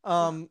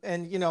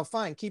 And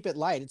fine, keep it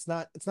light. It's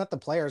not the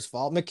player's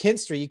fault.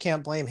 McKinstry, you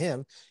can't blame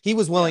him. He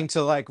was willing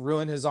to like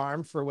ruin his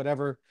arm for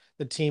whatever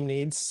the team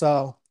needs.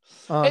 So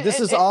this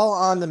is all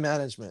on the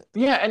management.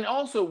 Yeah, and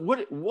also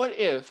what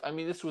if, I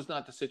mean, this was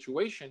not the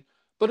situation,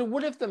 but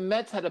what if the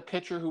Mets had a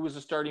pitcher who was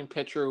a starting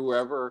pitcher,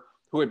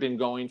 who had been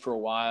going for a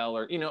while,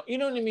 or you know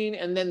what I mean,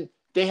 and then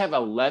they have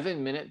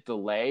 11-minute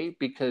delay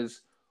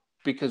because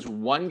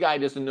one guy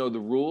doesn't know the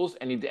rules,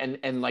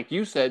 and like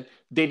you said,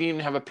 they didn't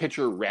even have a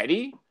pitcher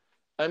ready.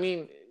 I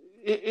mean,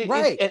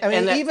 right.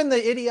 Even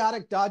the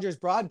idiotic Dodgers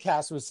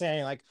broadcast was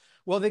saying like,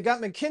 well, they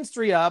got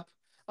McKinstry up,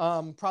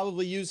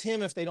 probably use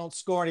him if they don't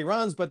score any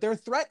runs, but they're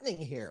threatening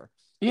here.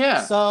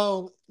 Yeah.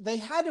 So they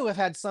had to have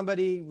had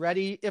somebody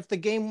ready if the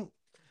game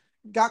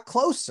got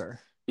closer.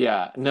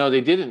 Yeah. No,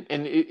 they didn't,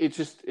 and it's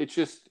just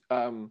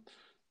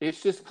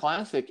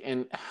classic.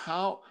 And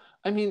how,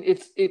 I mean,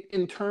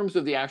 in terms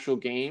of the actual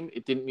game,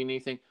 it didn't mean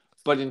anything,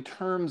 but in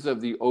terms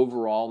of the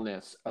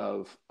overallness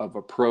of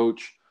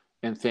approach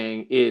and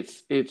thing,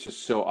 it's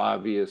just so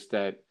obvious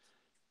that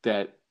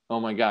oh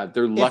my God,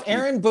 they're lucky. If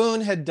Aaron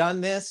Boone had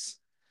done this,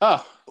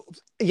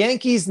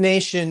 Yankees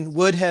Nation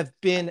would have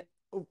been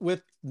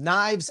with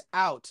knives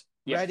out,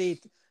 ready.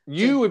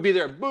 You would be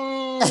there.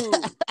 Boo!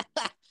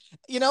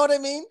 You know what I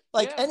mean?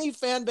 Like any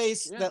fan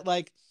base that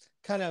like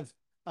kind of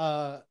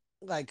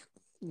like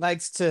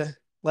likes to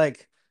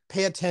like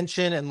pay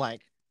attention and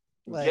like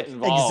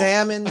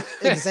examine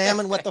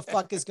what the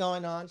fuck is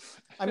going on.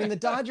 I mean, the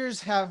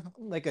Dodgers have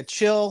like a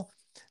chill,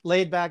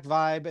 laid back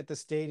vibe at the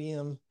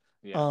stadium.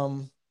 I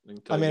mean,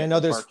 I know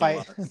there's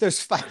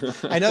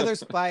I know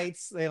there's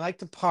fights. They like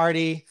to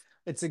party.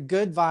 It's a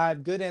good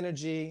vibe, good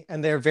energy,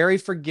 and they're very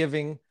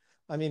forgiving.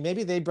 I mean,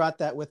 maybe they brought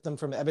that with them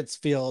from Ebbets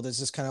Field. It's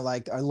just kind of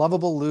like our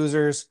lovable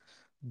losers,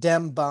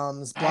 dem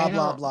bums, blah,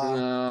 blah,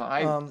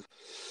 blah.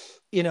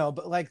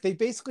 But like they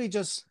basically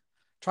just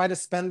try to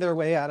spend their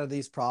way out of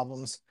these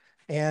problems,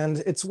 and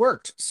it's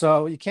worked.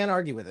 So you can't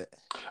argue with it.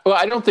 Well,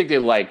 I don't think they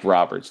like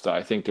Roberts, though.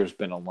 I think there's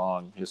been a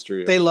long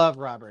history. They love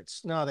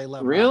Roberts. No, they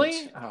love Really?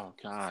 Roberts. Oh,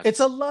 God. It's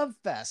a love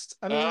fest.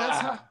 I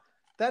mean,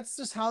 that's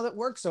just how it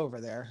works over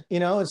there.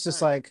 It's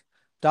just like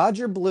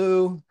Dodger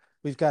blue.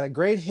 We've got a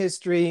great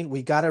history.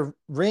 We got a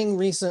ring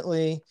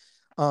recently.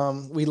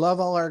 We love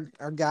all our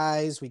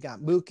guys. We got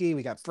Mookie.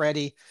 We got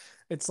Freddie.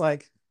 It's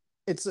like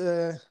it's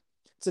a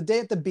day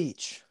at the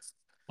beach.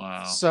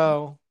 Wow.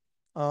 So,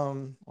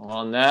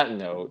 on that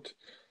note,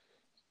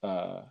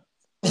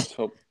 let's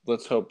hope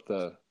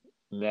the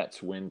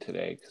Mets win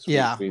today.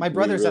 My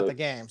brother's at the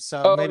game,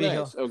 so maybe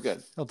nice.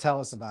 he'll tell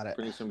us about it.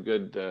 Bring some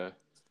good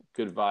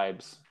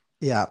vibes.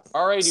 Yeah.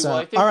 All righty. So, well,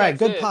 I think all right.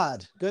 Good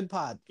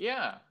pod.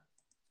 Yeah.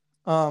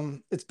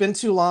 It's been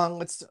too long.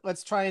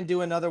 Let's try and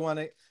do another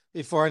one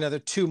before another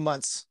 2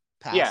 months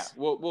pass. Yeah,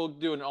 we'll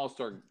do an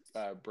all-star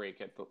break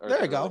at the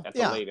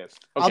latest.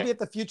 Okay. I'll be at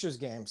the Futures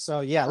game,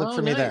 so look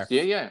for me there.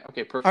 Yeah.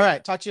 Okay, perfect. All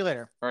right, talk to you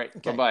later. All right,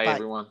 okay, bye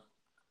everyone.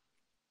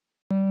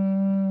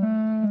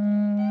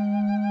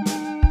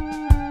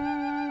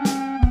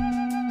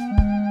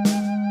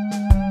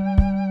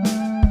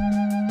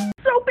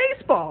 So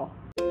baseball.